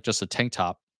looks like just a tank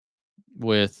top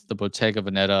with the Bottega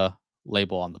Veneta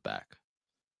label on the back.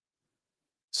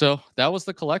 So that was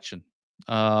the collection.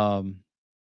 Um,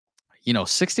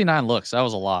 69 looks. That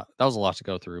was a lot. That was a lot to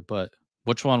go through. But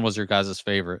which one was your guys'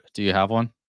 favorite? Do you have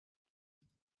one?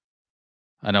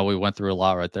 I know we went through a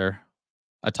lot right there.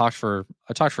 I talked for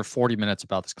 40 minutes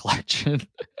about this collection.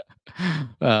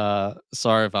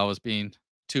 Sorry if I was being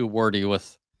too wordy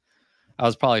with. I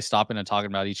was probably stopping and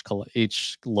talking about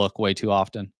each look way too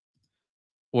often,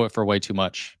 or for way too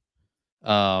much.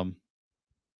 Um,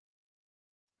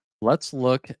 let's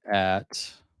look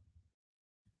at.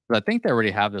 I think they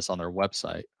already have this on their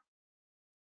website.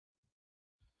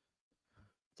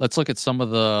 Let's look at some of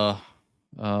the.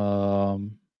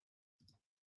 Um,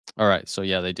 all right, so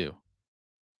yeah, they do.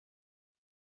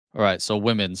 All right, so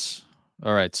women's.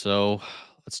 All right, so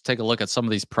let's take a look at some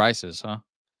of these prices, huh?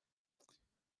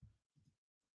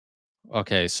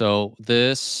 Okay, so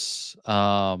this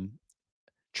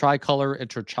tricolor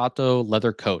interchato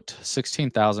leather coat,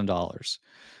 $16,000.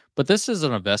 But this is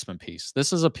an investment piece.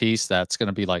 This is a piece that's going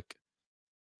to be like,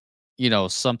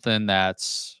 something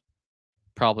that's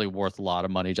probably worth a lot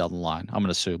of money down the line. I'm going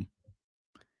to assume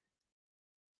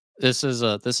this is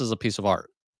a piece of art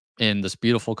in this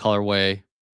beautiful colorway.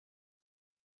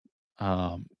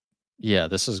 Um, yeah,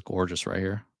 this is gorgeous right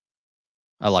here.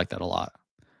 I like that a lot.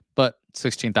 But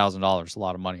 $16,000, a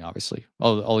lot of money, obviously.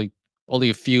 Oh, only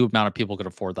a few amount of people could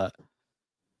afford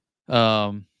that.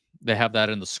 Um, they have that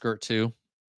in the skirt too.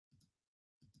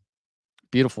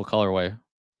 Beautiful colorway.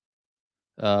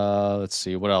 Let's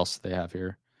see what else they have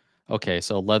here. Okay,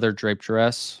 so leather draped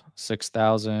dress,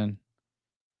 6,000.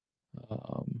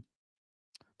 Um,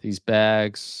 these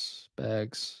bags.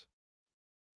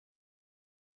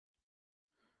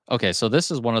 Okay, so this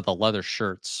is one of the leather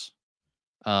shirts.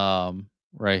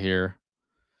 Right here.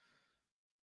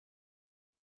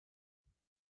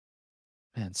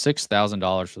 Man,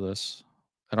 $6,000 for this.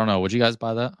 I don't know. Would you guys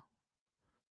buy that?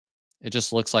 It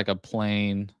just looks like a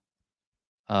plain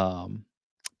um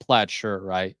plaid shirt,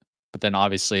 right? But then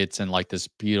obviously it's in like this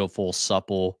beautiful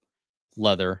supple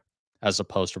leather as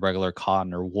opposed to regular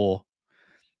cotton or wool.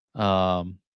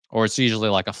 Or it's usually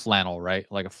like a flannel, right?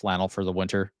 Like a flannel for the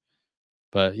winter.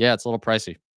 But yeah, it's a little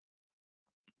pricey.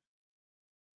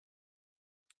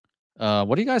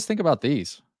 What do you guys think about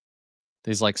these?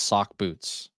 These like sock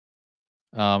boots.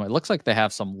 It looks like they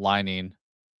have some lining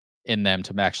in them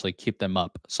to actually keep them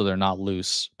up so they're not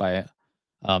loose by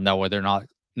that way they're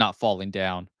not falling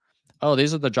down. Oh,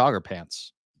 these are the jogger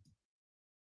pants.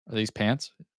 Are these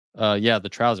pants? Yeah, the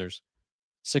trousers.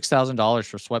 $6,000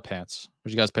 for sweatpants.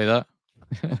 Would you guys pay that?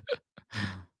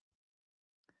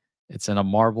 It's in a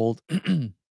marbled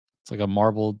it's like a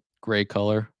marbled gray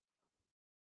color.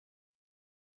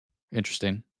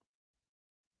 Interesting.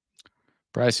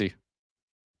 Pricey.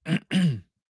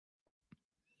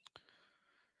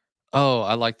 Oh,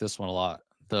 I like this one a lot.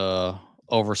 The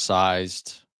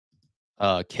oversized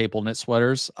cable knit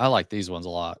sweaters. I like these ones a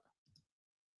lot.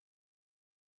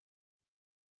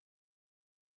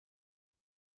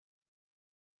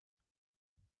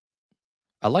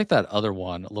 I like that other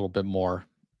one a little bit more.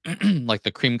 Like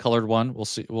the cream colored one. We'll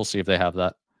see if they have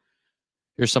that.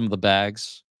 Here's some of the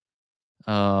bags.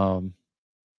 Um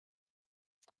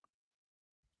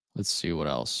let's see what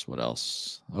else. What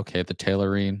else? Okay, the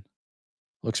tailoring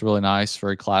looks really nice,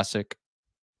 very classic.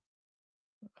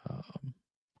 Um,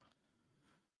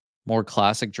 more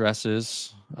classic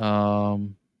dresses.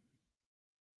 The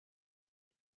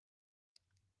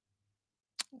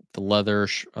leather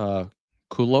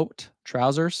culotte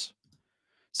trousers.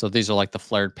 So these are like the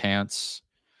flared pants.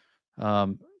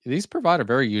 These provide a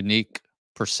very unique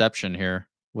perception here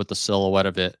with the silhouette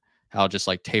of it, how it just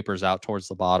like tapers out towards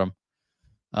the bottom.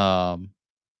 Um,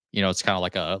 it's kind of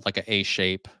like a A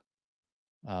shape,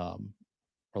 um,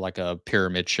 or like a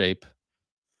pyramid shape.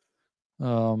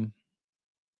 Um,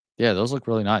 yeah, those look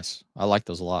really nice. I like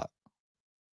those a lot.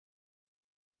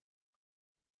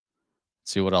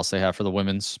 See what else they have for the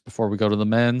women's before we go to the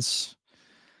men's.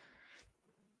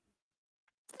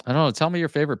 I don't know. Tell me your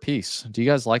favorite piece. Do you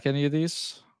guys like any of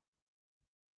these?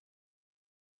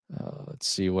 Let's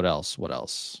see what else. What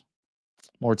else?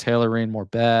 More tailoring, more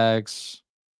bags.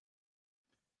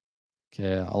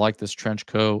 Okay, I like this trench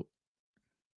coat.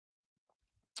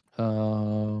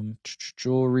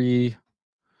 Jewelry.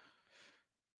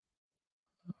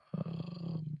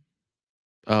 Um,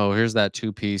 oh, here's that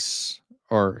two piece,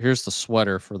 or here's the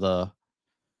sweater for the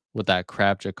with that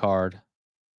crab jacquard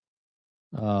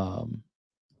um,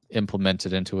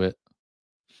 implemented into it.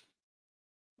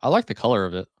 I like the color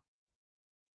of it.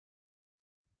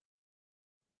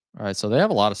 All right, so they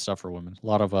have a lot of stuff for women. A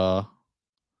lot of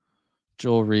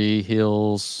jewelry,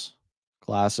 heels,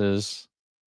 glasses,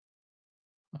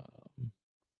 um,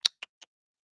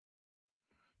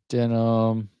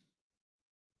 denim,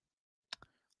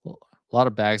 a lot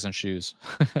of bags and shoes.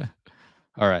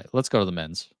 All right, let's go to the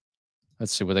men's.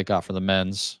 Let's see what they got for the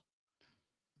men's.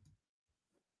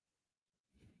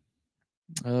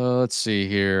 Let's see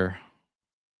here.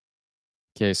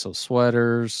 Okay, so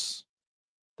sweaters.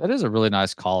 That is a really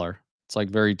nice collar. It's like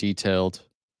very detailed.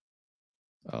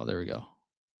 Oh, there we go.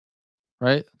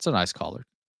 Right? It's a nice collar.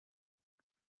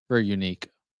 Very unique.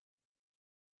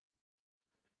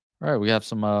 All right, we have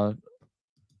some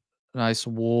nice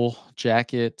wool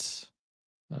jacket.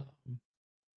 Um,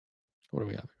 what do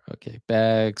we have? Okay,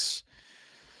 bags,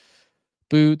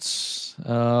 boots,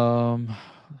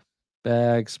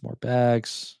 bags, more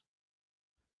bags.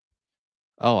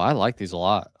 Oh, I like these a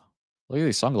lot. Look at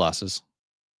these sunglasses.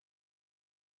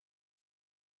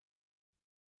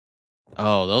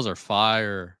 Oh, those are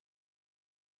fire.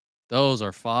 Those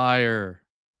are fire.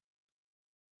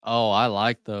 Oh, I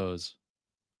like those.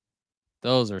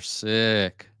 Those are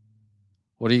sick.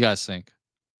 What do you guys think?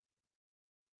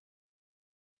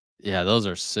 Yeah, those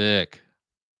are sick.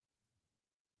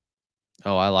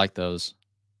 Oh, I like those.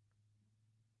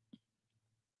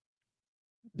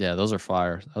 Yeah, those are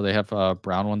fire. Oh, they have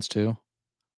brown ones too.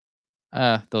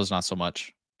 Those not so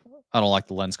much. I don't like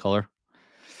the lens color.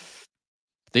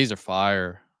 These are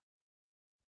fire.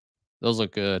 Those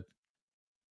look good.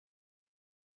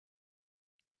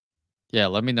 Yeah,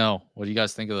 let me know. What do you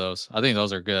guys think of those? I think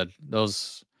those are good.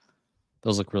 Those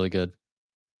look really good.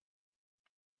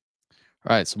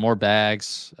 All right, some more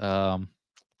bags.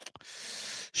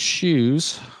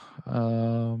 Shoes.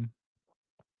 Um,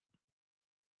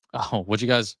 oh, what do you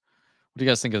guys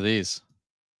think of these?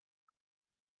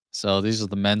 So these are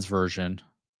the men's version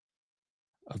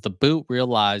of the boot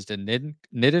realized in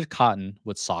knitted cotton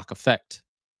with sock effect.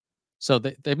 So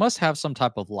they must have some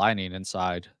type of lining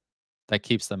inside that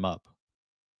keeps them up.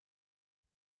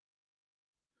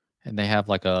 And they have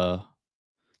like a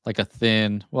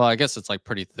thin, well, I guess it's like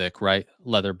pretty thick, right?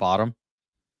 Leather bottom.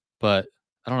 But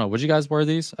I don't know. Would you guys wear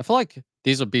these? I feel like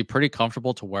these would be pretty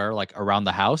comfortable to wear like around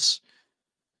the house,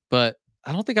 but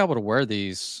I don't think I would wear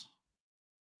these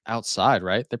outside,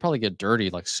 right? They probably get dirty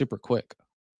like super quick.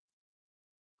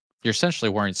 You're essentially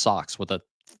wearing socks with a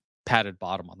padded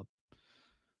bottom on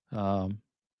them.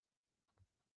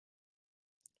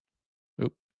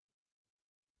 Oop.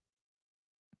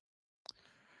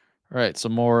 All right,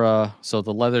 some more so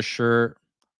the leather shirt,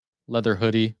 leather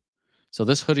hoodie. So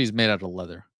this hoodie's made out of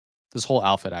leather. This whole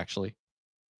outfit actually.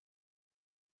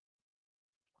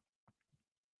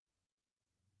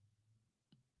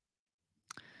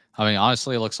 I mean,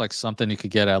 honestly, it looks like something you could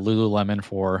get at Lululemon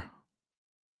for,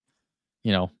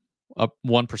 you know, up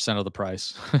 1% of the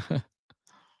price.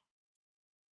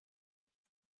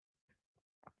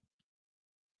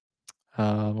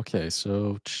 Okay,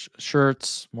 so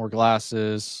shirts, more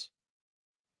glasses,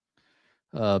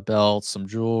 belts, some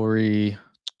jewelry.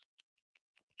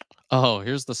 Oh,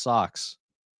 here's the socks.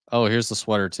 Oh, here's the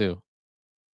sweater too.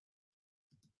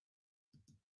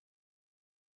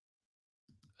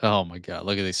 Oh my god,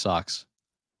 look at these socks.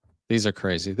 These are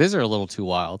crazy. These are a little too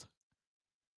wild.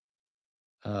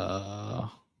 Uh,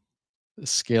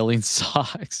 scaling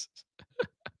socks.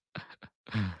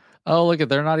 Oh, look at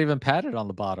they're not even padded on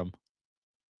the bottom.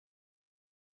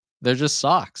 They're just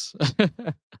socks.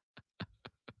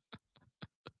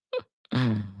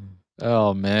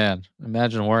 Oh man,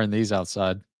 imagine wearing these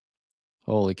outside.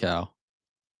 Holy cow.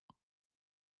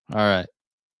 All right,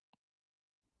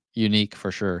 unique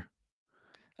for sure.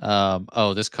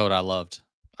 Oh, this coat I loved.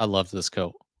 I loved this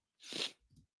coat.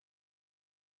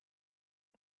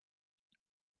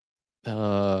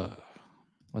 Uh,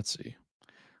 let's see.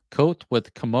 Coat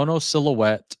with kimono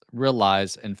silhouette,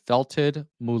 realized in felted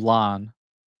Mulan,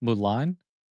 Mulan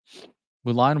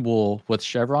wool with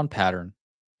chevron pattern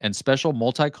and special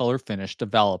multicolor finish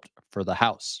developed for the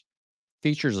house.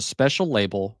 Features a special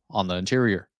label on the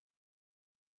interior.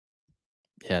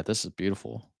 Yeah, this is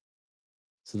beautiful.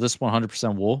 So this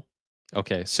 100% wool.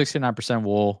 Okay, 69%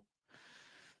 wool,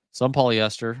 some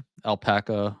polyester,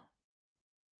 alpaca.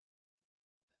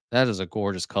 That is a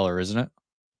gorgeous color, isn't it?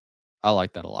 I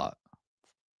like that a lot.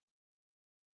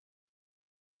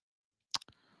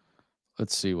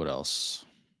 Let's see what else.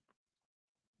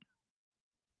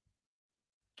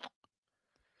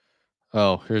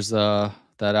 Oh, here's that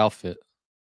outfit.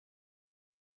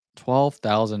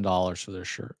 $12,000 for this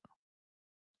shirt.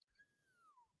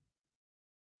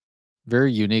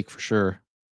 Very unique for sure.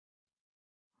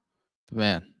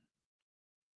 Man,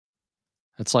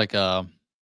 it's like that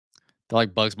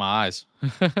like bugs my eyes.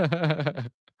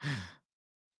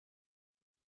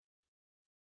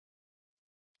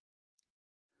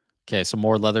 Okay, some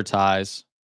more leather ties.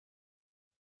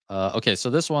 Okay, so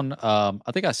this one,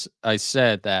 I think I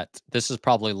said that this is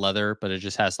probably leather, but it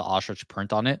just has the ostrich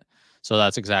print on it. So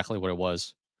that's exactly what it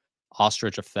was.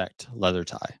 Ostrich effect leather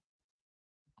tie.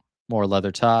 More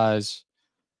leather ties,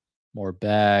 more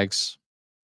bags.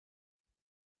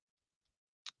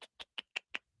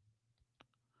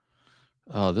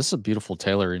 Oh, this is a beautiful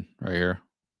tailoring right here.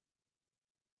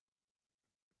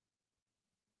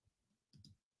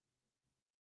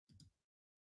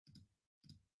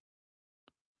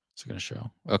 It's gonna show.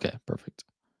 Okay, perfect.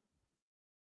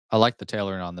 I like the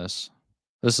tailoring on this.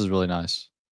 This is really nice.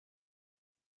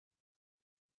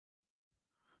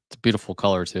 It's a beautiful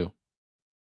color too.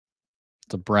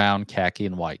 It's a brown, khaki,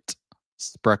 and white.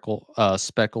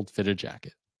 Speckled fitted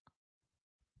jacket.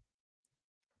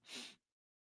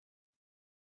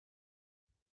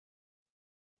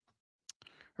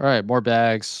 All right, more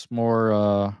bags,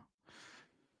 more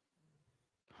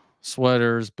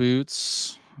sweaters,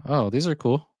 boots. Oh, these are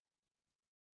cool.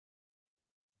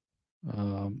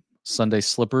 Sunday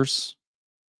slippers.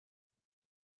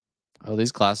 Oh,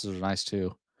 these glasses are nice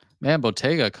too. Man,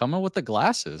 Bottega coming with the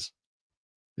glasses.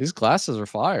 These glasses are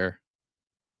fire.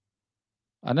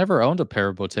 I never owned a pair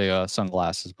of Bottega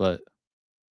sunglasses, but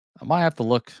I might have to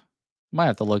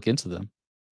look into them.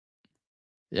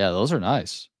 Yeah, those are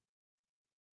nice.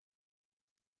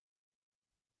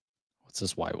 What's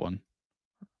this white one?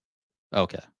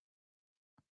 Okay.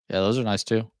 Yeah, those are nice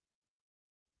too.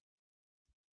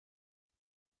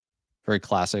 Very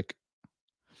classic.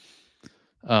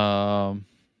 Um,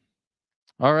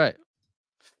 all right.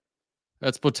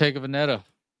 That's Bottega Veneta.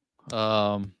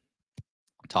 Um,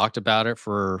 talked about it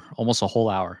for almost a whole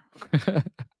hour.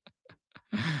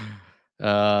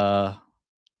 uh,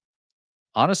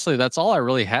 honestly, that's all I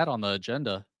really had on the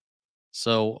agenda.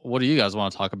 So, what do you guys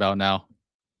want to talk about now?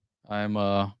 I'm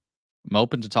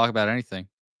open to talk about anything.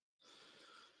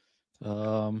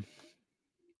 Um,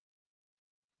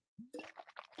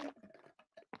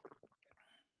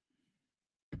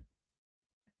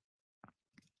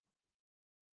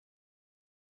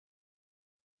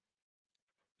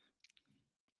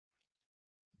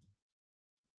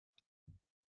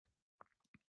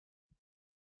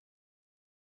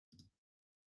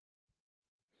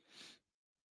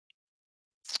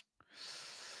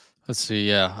 let's see.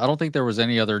 Yeah, I don't think there was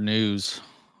any other news.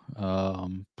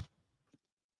 Let's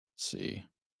see.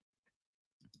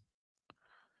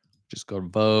 Just go to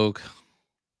Vogue.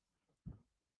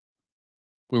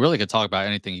 We really could talk about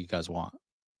anything you guys want.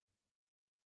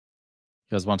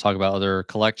 You guys want to talk about other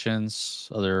collections,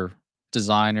 other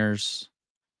designers?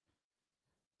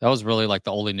 That was really like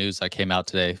the only news that came out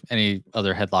today. Any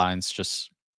other headlines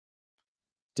just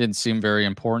didn't seem very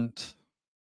important.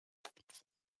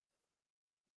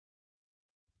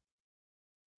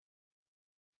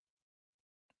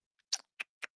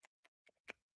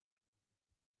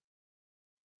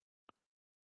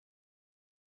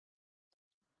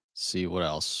 See what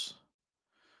else.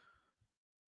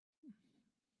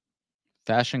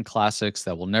 Fashion classics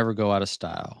that will never go out of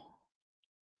style.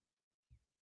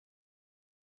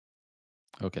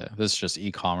 Okay, this is just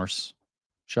e-commerce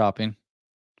shopping.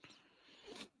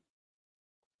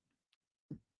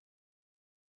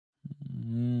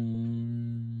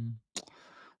 Mm,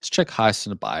 let's check high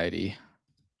snobiety.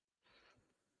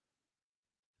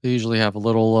 They usually have a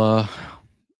little.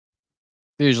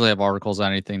 They usually have articles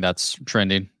on anything that's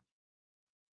trending.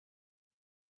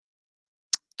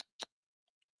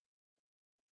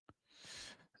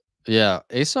 Yeah,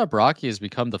 Aesop Rocky has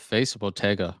become the face of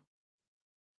Bottega.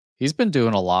 He's been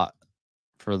doing a lot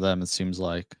for them. It seems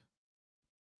like.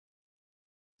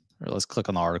 Or let's click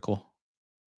on the article.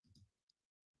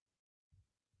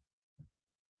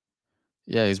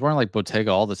 Yeah, he's wearing like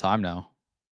Bottega all the time now.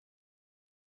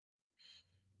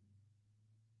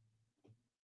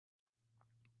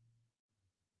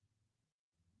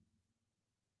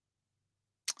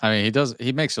 I mean, he does.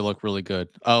 He makes it look really good.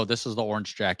 Oh, this is the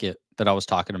orange jacket that I was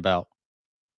talking about.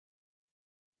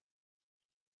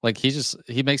 Like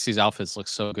he makes these outfits look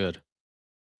so good.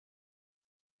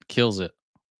 Kills it.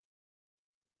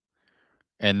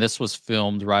 And this was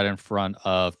filmed right in front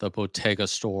of the Bottega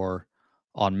store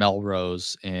on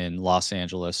Melrose in Los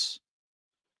Angeles.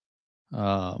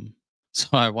 Um, so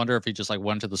I wonder if he just like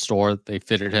went to the store, they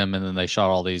fitted him, and then they shot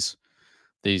all these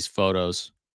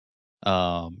photos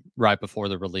right before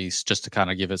the release, just to kind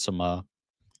of give it some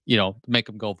make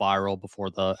them go viral before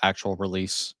the actual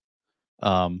release,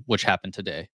 which happened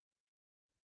today.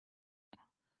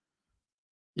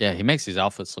 Yeah, he makes these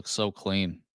outfits look so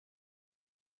clean.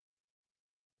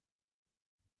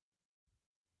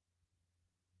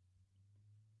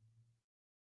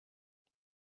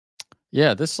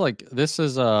 Yeah, this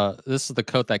is the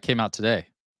coat that came out today,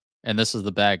 and this is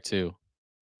the bag too,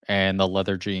 and the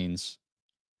leather jeans.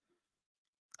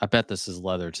 I bet this is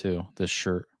leather too. This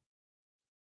shirt,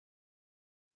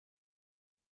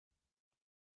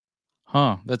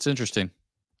 huh? That's interesting.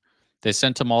 They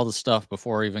sent him all the stuff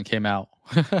before it even came out.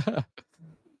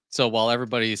 So while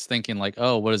everybody's thinking like,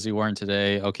 "Oh, what is he wearing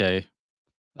today?" Okay,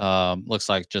 looks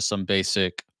like just some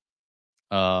basic,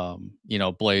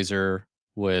 blazer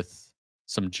with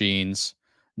some jeans.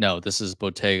 No, this is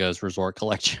Bottega's resort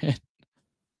collection.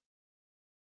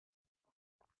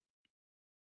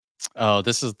 Oh,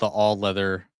 this is the all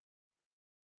leather,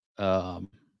 um,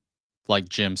 like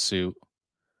gym suit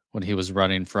when he was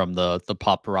running from the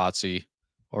paparazzi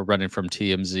or running from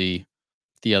TMZ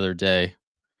the other day,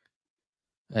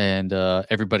 and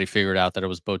everybody figured out that it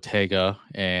was Bottega,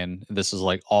 and this is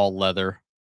like all leather,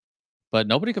 but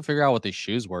nobody could figure out what these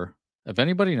shoes were. If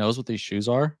anybody knows what these shoes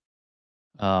are,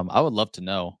 I would love to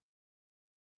know.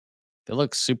 They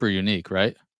look super unique,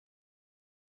 right?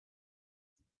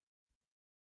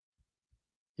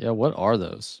 Yeah, what are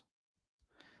those?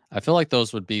 I feel like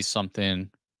those would be something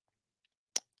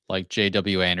like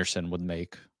JW Anderson would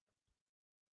make,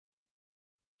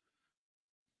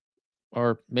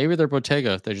 or maybe they're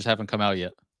Bottega. They just haven't come out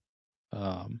yet.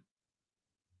 Um,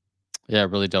 yeah, I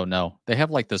really don't know. They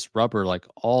have like this rubber like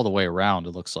all the way around.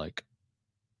 It looks like.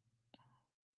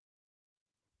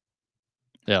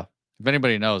 Yeah. If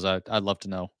anybody knows, I'd love to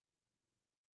know.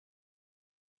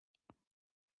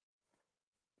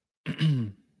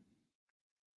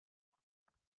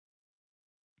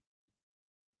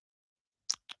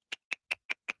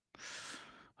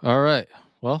 All right.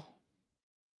 Well,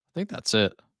 I think that's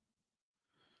it.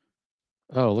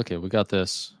 Oh, look it. We got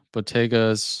this.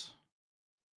 Bottega's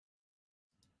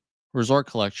resort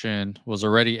collection was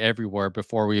already everywhere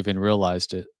before we even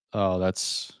realized it. Oh,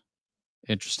 that's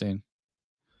interesting.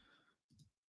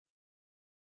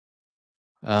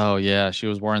 Oh, yeah. She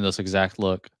was wearing this exact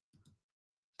look.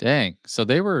 Dang. So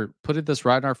they were putting this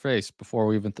right in our face before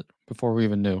we even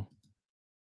knew.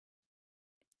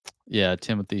 Yeah,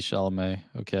 Timothy Chalamet.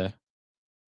 Okay.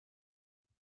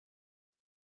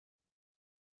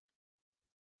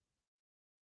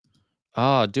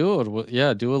 Ah, Dua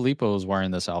Lipa was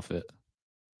wearing this outfit.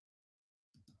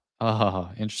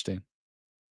 Ah, interesting.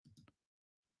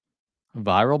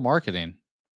 Viral marketing.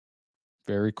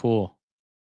 Very cool.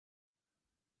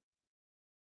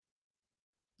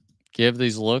 Give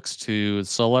these looks to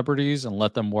celebrities and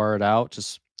let them wear it out,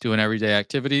 just doing everyday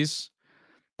activities.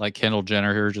 Like Kendall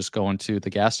Jenner here, just going to the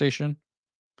gas station,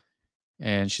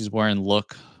 and she's wearing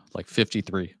look like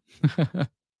 53.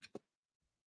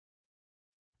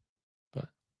 But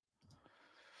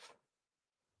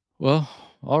well,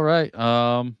 all right.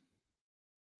 Yeah,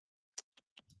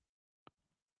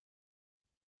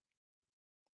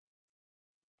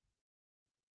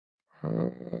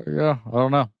 I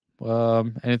don't know.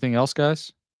 Anything else,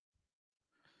 guys?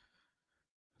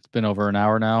 been over an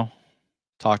hour now.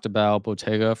 Talked about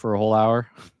Bottega for a whole hour.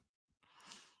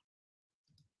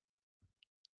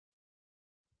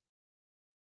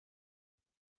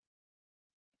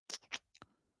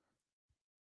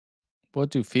 What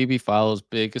do Phoebe Philo's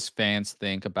biggest fans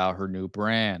think about her new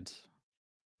brand?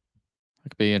 That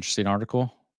could be an interesting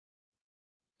article.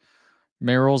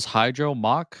 Merrill's Hydro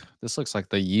Mock. This looks like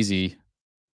the Yeezy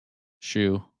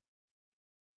shoe.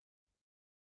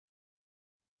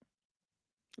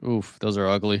 Oof, those are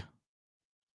ugly.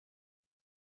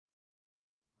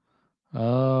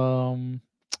 Um,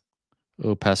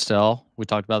 oh, pastel. We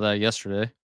talked about that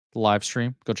yesterday. The live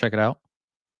stream. Go check it out.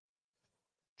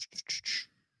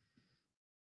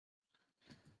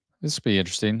 This will be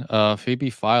interesting.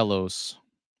 Phoebe Philo's.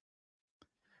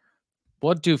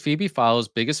 What do Phoebe Philo's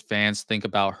biggest fans think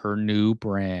about her new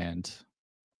brand?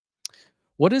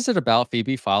 What is it about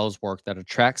Phoebe Philo's work that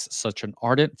attracts such an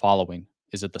ardent following?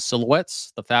 Is it the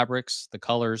silhouettes, the fabrics, the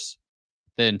colors,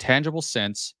 the intangible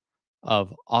sense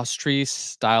of Austrian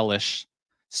stylishness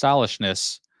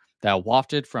that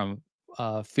wafted from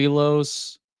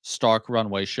Philo's stark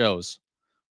runway shows,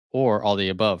 or all the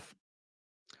above?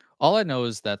 All I know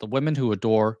is that the women who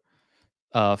adore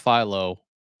Philo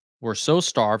were so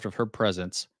starved of her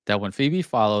presence that when Phoebe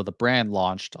Philo, the brand,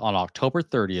 launched on October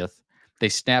 30th, they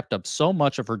snapped up so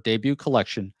much of her debut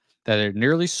collection that it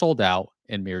nearly sold out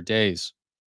in mere days.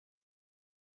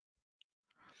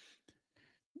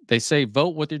 They say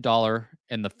vote with your dollar,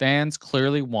 and the fans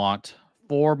clearly want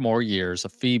 4 more years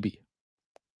of Phoebe.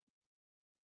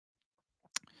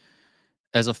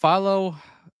 As a Philo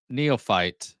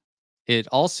neophyte, it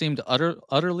all seemed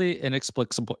utterly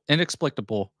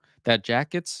inexplicable that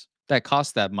jackets that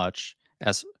cost that much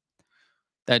as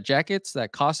jackets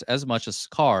that cost as much as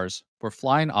cars were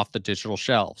flying off the digital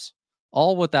shelves,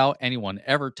 all without anyone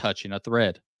ever touching a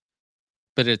thread.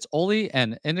 But it's only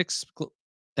an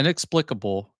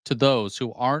inexplicable to those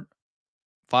who aren't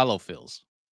philophils.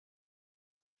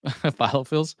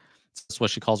 Philophils? That's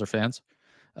what she calls her fans.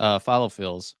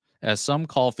 Philophils, as some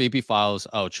call Phoebe Philo's,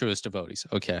 truest devotees.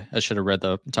 Okay, I should have read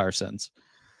the entire sentence.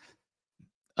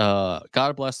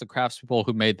 God bless the craftspeople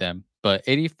who made them, but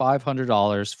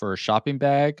 $8,500 for a shopping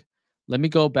bag. Let me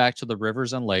go back to the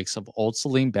rivers and lakes of old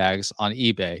Celine bags on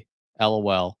eBay.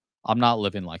 LOL. I'm not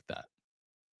living like that.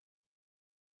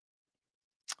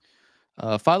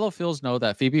 Philophiles know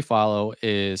that Phoebe Philo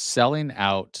is selling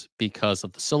out because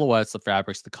of the silhouettes, the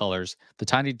fabrics, the colors, the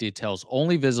tiny details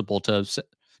only visible to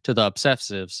the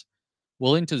obsessives,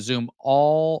 willing to zoom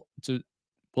all to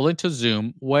willing to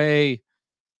zoom way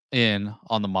in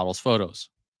on the model's photos.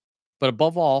 But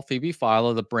above all, Phoebe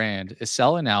Philo, the brand, is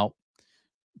selling out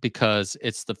because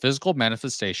it's the physical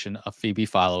manifestation of Phoebe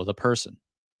Philo, the person.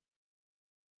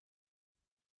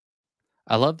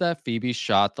 I love that Phoebe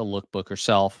shot the lookbook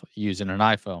herself using an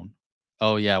iPhone.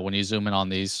 Oh, yeah, when you zoom in on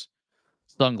these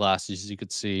sunglasses, you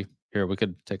could see. Here, we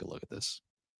could take a look at this.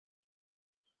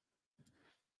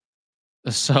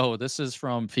 So, this is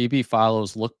from Phoebe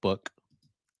Philo's lookbook.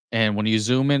 And when you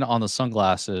zoom in on the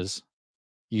sunglasses,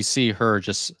 you see her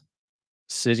just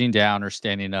sitting down or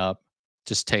standing up,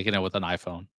 just taking it with an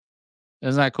iPhone.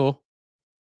 Isn't that cool?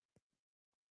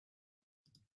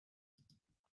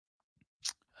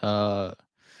 Uh,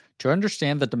 to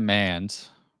understand the demand,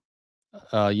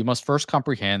 you must first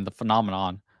comprehend the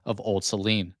phenomenon of old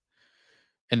Celine.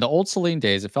 In the old Celine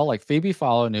days, it felt like Phoebe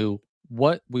Philo knew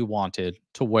what we wanted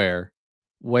to wear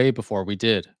way before we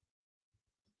did.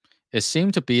 It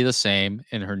seemed to be the same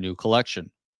in her new collection.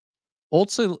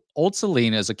 Old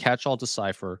Celine is a catch-all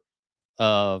decipher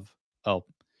of oh,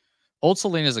 Old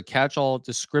Celine is a catch-all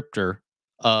descriptor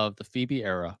of the Phoebe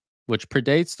era, which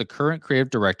predates the current creative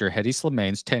director Hedy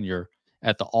Slimaine's tenure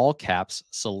at the all caps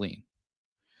Celine.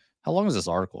 How long is this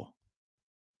article?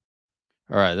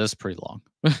 All right, this is pretty long.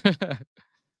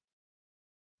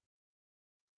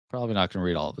 Probably not going to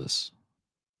read all of this.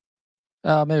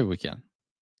 Maybe we can.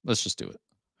 Let's just do it.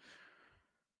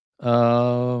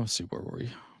 Let's see, where were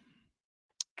we?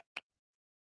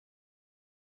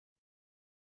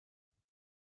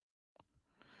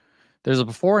 There's a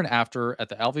before and after at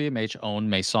the LVMH owned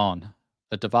Maison.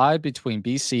 A divide between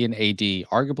BC and AD,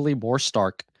 arguably more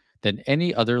stark than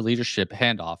any other leadership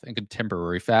handoff in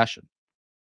contemporary fashion.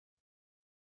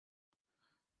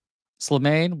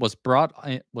 Slimane was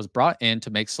brought in to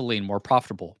make Celine more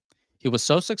profitable. He was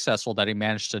so successful that he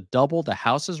managed to double the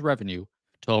house's revenue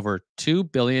to over 2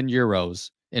 billion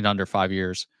euros in under 5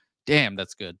 years. Damn,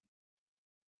 that's good.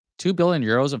 2 billion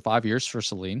euros in 5 years for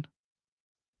Celine.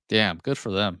 Damn, good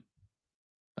for them.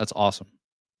 That's awesome.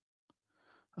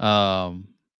 Um,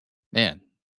 Man,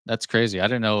 that's crazy. I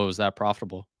didn't know it was that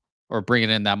profitable or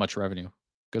bringing in that much revenue.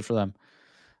 Good for them.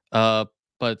 Uh,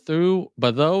 but though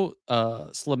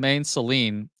Slimane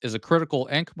Celine is a critical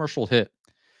and commercial hit,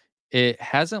 it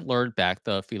hasn't lured back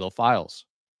the Philophiles.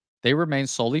 They remain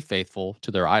solely faithful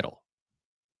to their idol.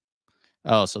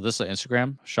 Oh, so this is an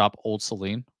Instagram shop old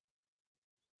Celine.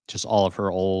 Just all of her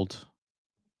old,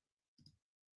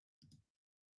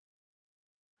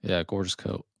 yeah, gorgeous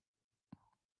coat.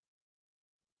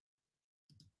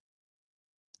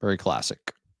 Very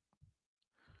classic.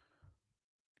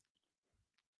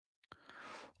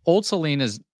 Old Celine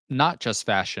is not just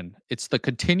fashion, it's the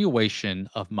continuation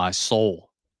of my soul.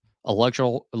 A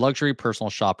luxury personal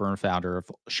shopper and founder of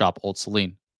Shop Old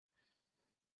Celine.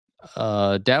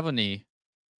 Davani,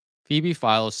 Phoebe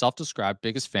Philo's self described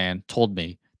biggest fan, told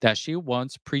me that she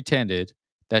once pretended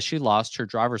that she lost her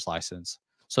driver's license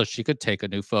so she could take a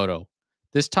new photo.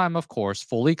 This time, of course,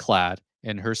 fully clad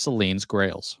in her Celine's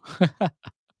grails.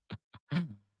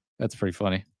 That's pretty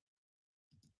funny.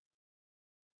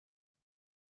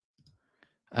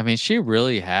 I mean, she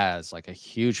really has like a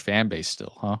huge fan base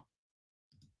still, huh?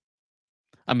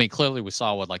 I mean, clearly we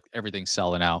saw what like everything's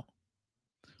selling out,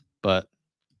 but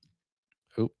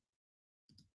oop,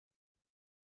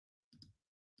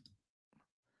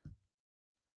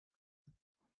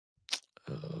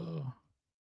 uh,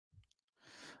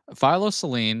 Philo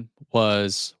Celine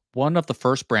was one of the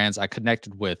first brands I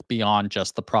connected with beyond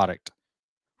just the product,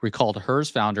 recalled hers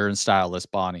founder and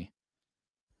stylist Bonnie.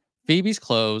 Phoebe's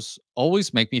clothes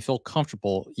always make me feel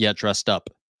comfortable yet dressed up.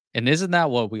 And isn't that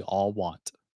what we all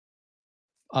want?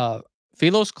 Uh,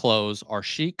 Philo's clothes are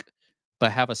chic,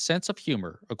 but have a sense of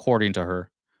humor, according to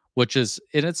her, which is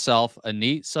in itself a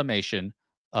neat summation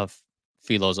of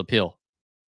Philo's appeal.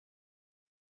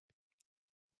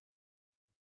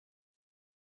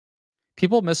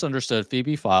 People misunderstood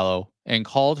Phoebe Philo and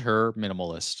called her work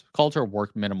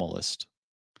minimalist.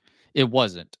 It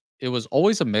wasn't. It was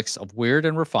always a mix of weird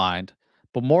and refined,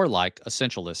 but more like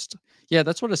essentialist. Yeah,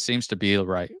 that's what it seems to be,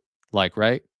 right? Like,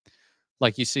 right?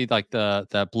 Like you see like the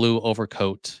that blue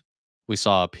overcoat we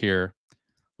saw up here.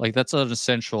 Like that's an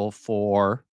essential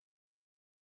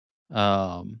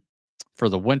um for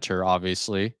the winter,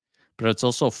 obviously, but it's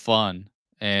also fun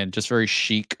and just very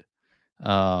chic.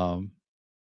 Um,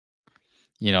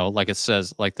 like it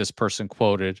says, like this person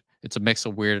quoted, it's a mix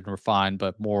of weird and refined,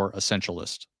 but more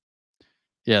essentialist.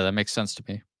 Yeah, that makes sense to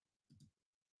me.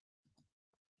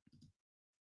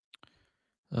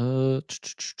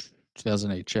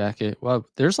 2008 jacket. Wow,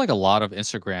 there's like a lot of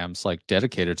Instagrams like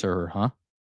dedicated to her, huh?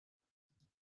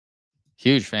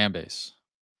 Huge fan base.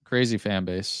 Crazy fan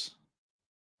base.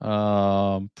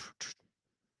 Um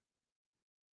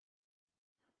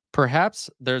Perhaps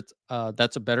that's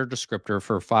a better descriptor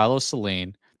for Philo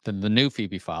Celine than the new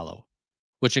Phoebe Philo,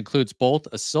 which includes both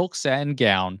a silk satin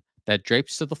gown that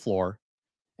drapes to the floor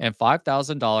and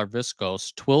 $5,000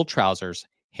 viscose twill trousers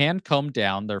hand combed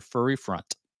down their furry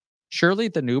front. Surely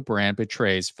the new brand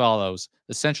betrays Philo's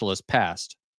essentialist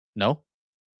past. No?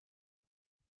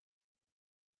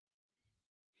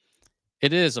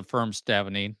 It is, affirms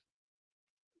Davenant.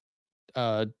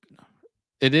 Uh,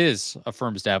 it is,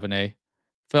 affirms Davenant.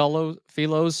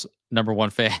 Philo's number one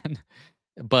fan,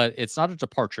 but it's not a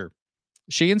departure.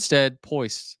 She instead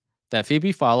points that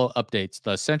Phoebe Philo updates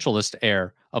the essentialist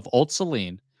air of Old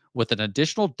Celine with an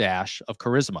additional dash of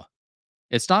charisma.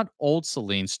 It's not Old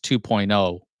Celine's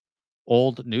 2.0,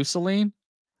 old new Celine,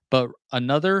 but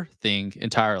another thing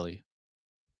entirely.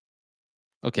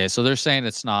 Okay, so they're saying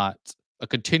it's not a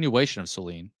continuation of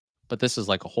Celine, but this is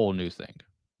like a whole new thing.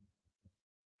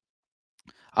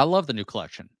 I love the new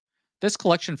collection. This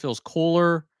collection feels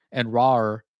cooler and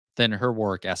rawer than her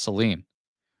work as Celine.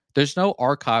 There's no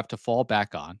archive to fall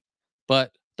back on,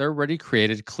 but they're already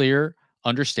created clear,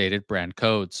 understated brand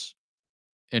codes.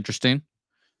 Interesting.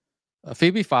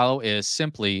 Phoebe Philo is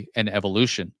simply an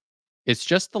evolution. It's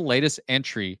just the latest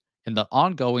entry in the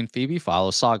ongoing Phoebe Philo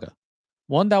saga,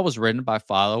 one that was written by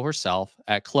Philo herself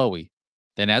at Chloe,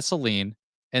 then at Celine,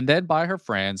 and then by her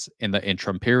friends in the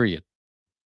interim period.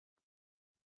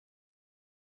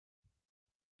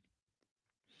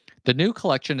 The new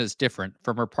collection is different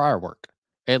from her prior work.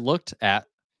 It looked at,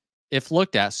 if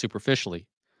looked at superficially,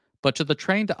 but to the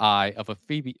trained eye of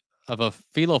a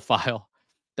philophile,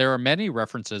 there are many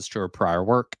references to her prior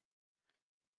work.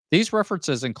 These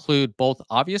references include both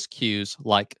obvious cues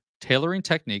like tailoring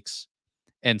techniques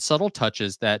and subtle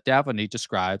touches that Davani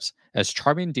describes as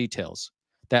charming details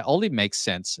that only make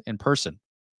sense in person.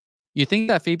 You think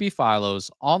that Phoebe Philo's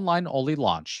online only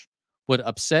launch would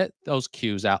upset those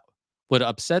cues out, would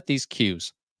upset these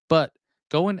cues, but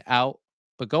going out,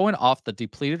 but going off the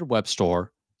depleted web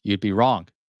store, you'd be wrong.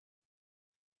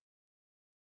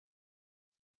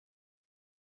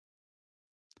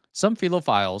 Some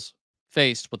philophiles,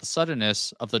 faced with the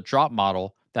suddenness of the drop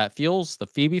model that fuels the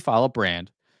Phoebe Philo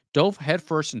brand, dove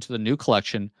headfirst into the new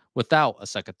collection without a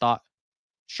second thought.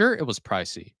 Sure, it was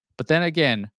pricey, but then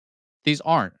again, these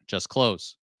aren't just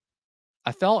clothes.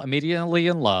 I fell immediately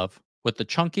in love with the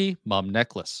chunky mum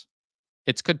necklace.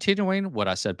 It's continuing what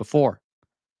I said before.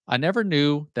 I never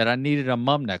knew that I needed a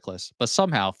mum necklace, but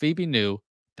somehow Phoebe knew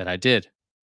that I did.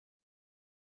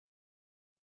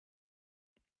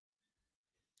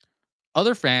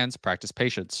 Other fans practice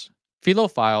patience.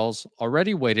 Philophiles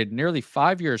already waited nearly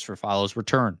 5 years for Philo's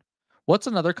return. What's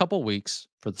another couple weeks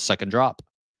for the second drop?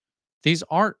 These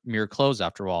aren't mere clothes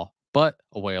after all, but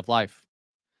a way of life.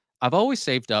 I've always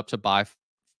saved up to buy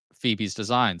Phoebe's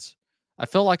designs. I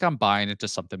feel like I'm buying into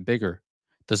something bigger.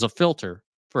 There's a filter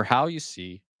for how you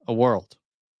see a world.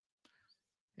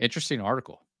 Interesting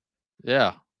article.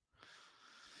 Yeah.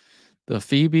 The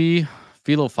Phoebe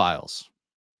Philophiles.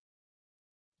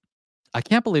 I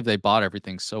can't believe they bought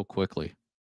everything so quickly.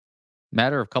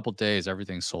 Matter of couple days,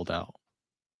 everything's sold out.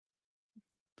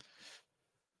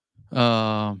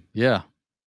 Yeah,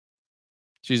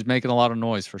 she's making a lot of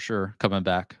noise for sure. Coming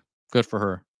back, good for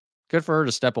her. Good for her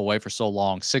to step away for so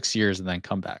long, 6 years, and then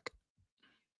come back.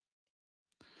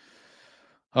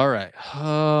 All right.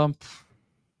 I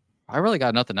really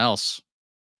got nothing else.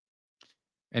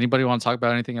 Anybody want to talk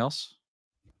about anything else?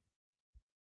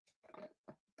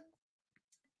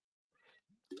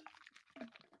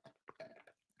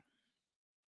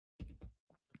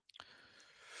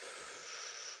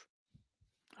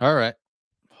 All right.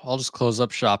 I'll just close up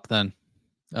shop then.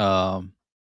 Um,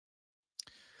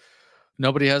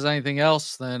 Nobody has anything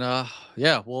else, then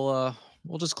yeah, we'll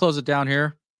just close it down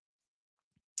here.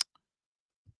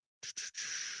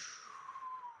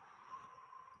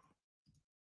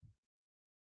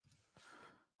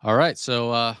 All right.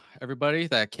 So everybody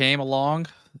that came along,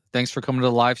 thanks for coming to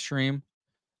the live stream.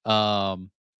 Um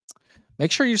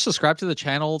Make sure you subscribe to the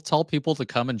channel, tell people to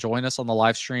come and join us on the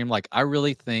live stream. Like I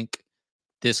really think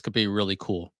this could be really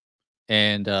cool.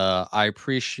 And I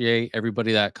appreciate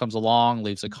everybody that comes along,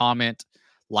 leaves a comment,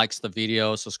 likes the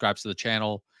video, subscribes to the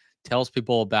channel, tells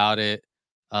people about it.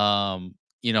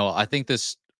 I think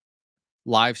this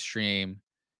live stream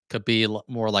could be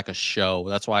more like a show.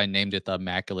 That's why I named it the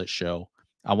Immaculate Show.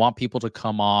 I want people to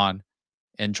come on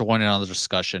and join in on the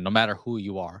discussion, no matter who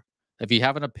you are. If you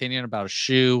have an opinion about a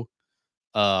shoe,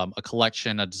 a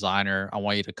collection, a designer, I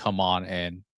want you to come on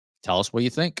and tell us what you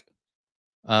think.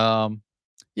 Um,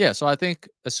 yeah, so I think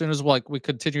as soon as we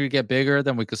continue to get bigger,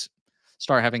 then we could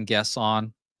start having guests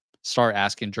on, start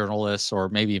asking journalists or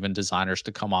maybe even designers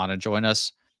to come on and join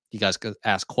us. You guys could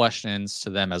ask questions to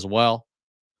them as well.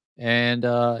 And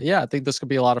yeah, I think this could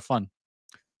be a lot of fun.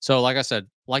 So, like I said,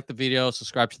 like the video,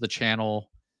 subscribe to the channel,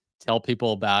 tell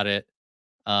people about it.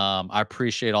 I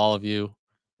appreciate all of you,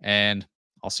 and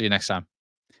I'll see you next time.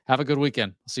 Have a good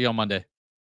weekend. See you on Monday.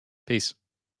 Peace.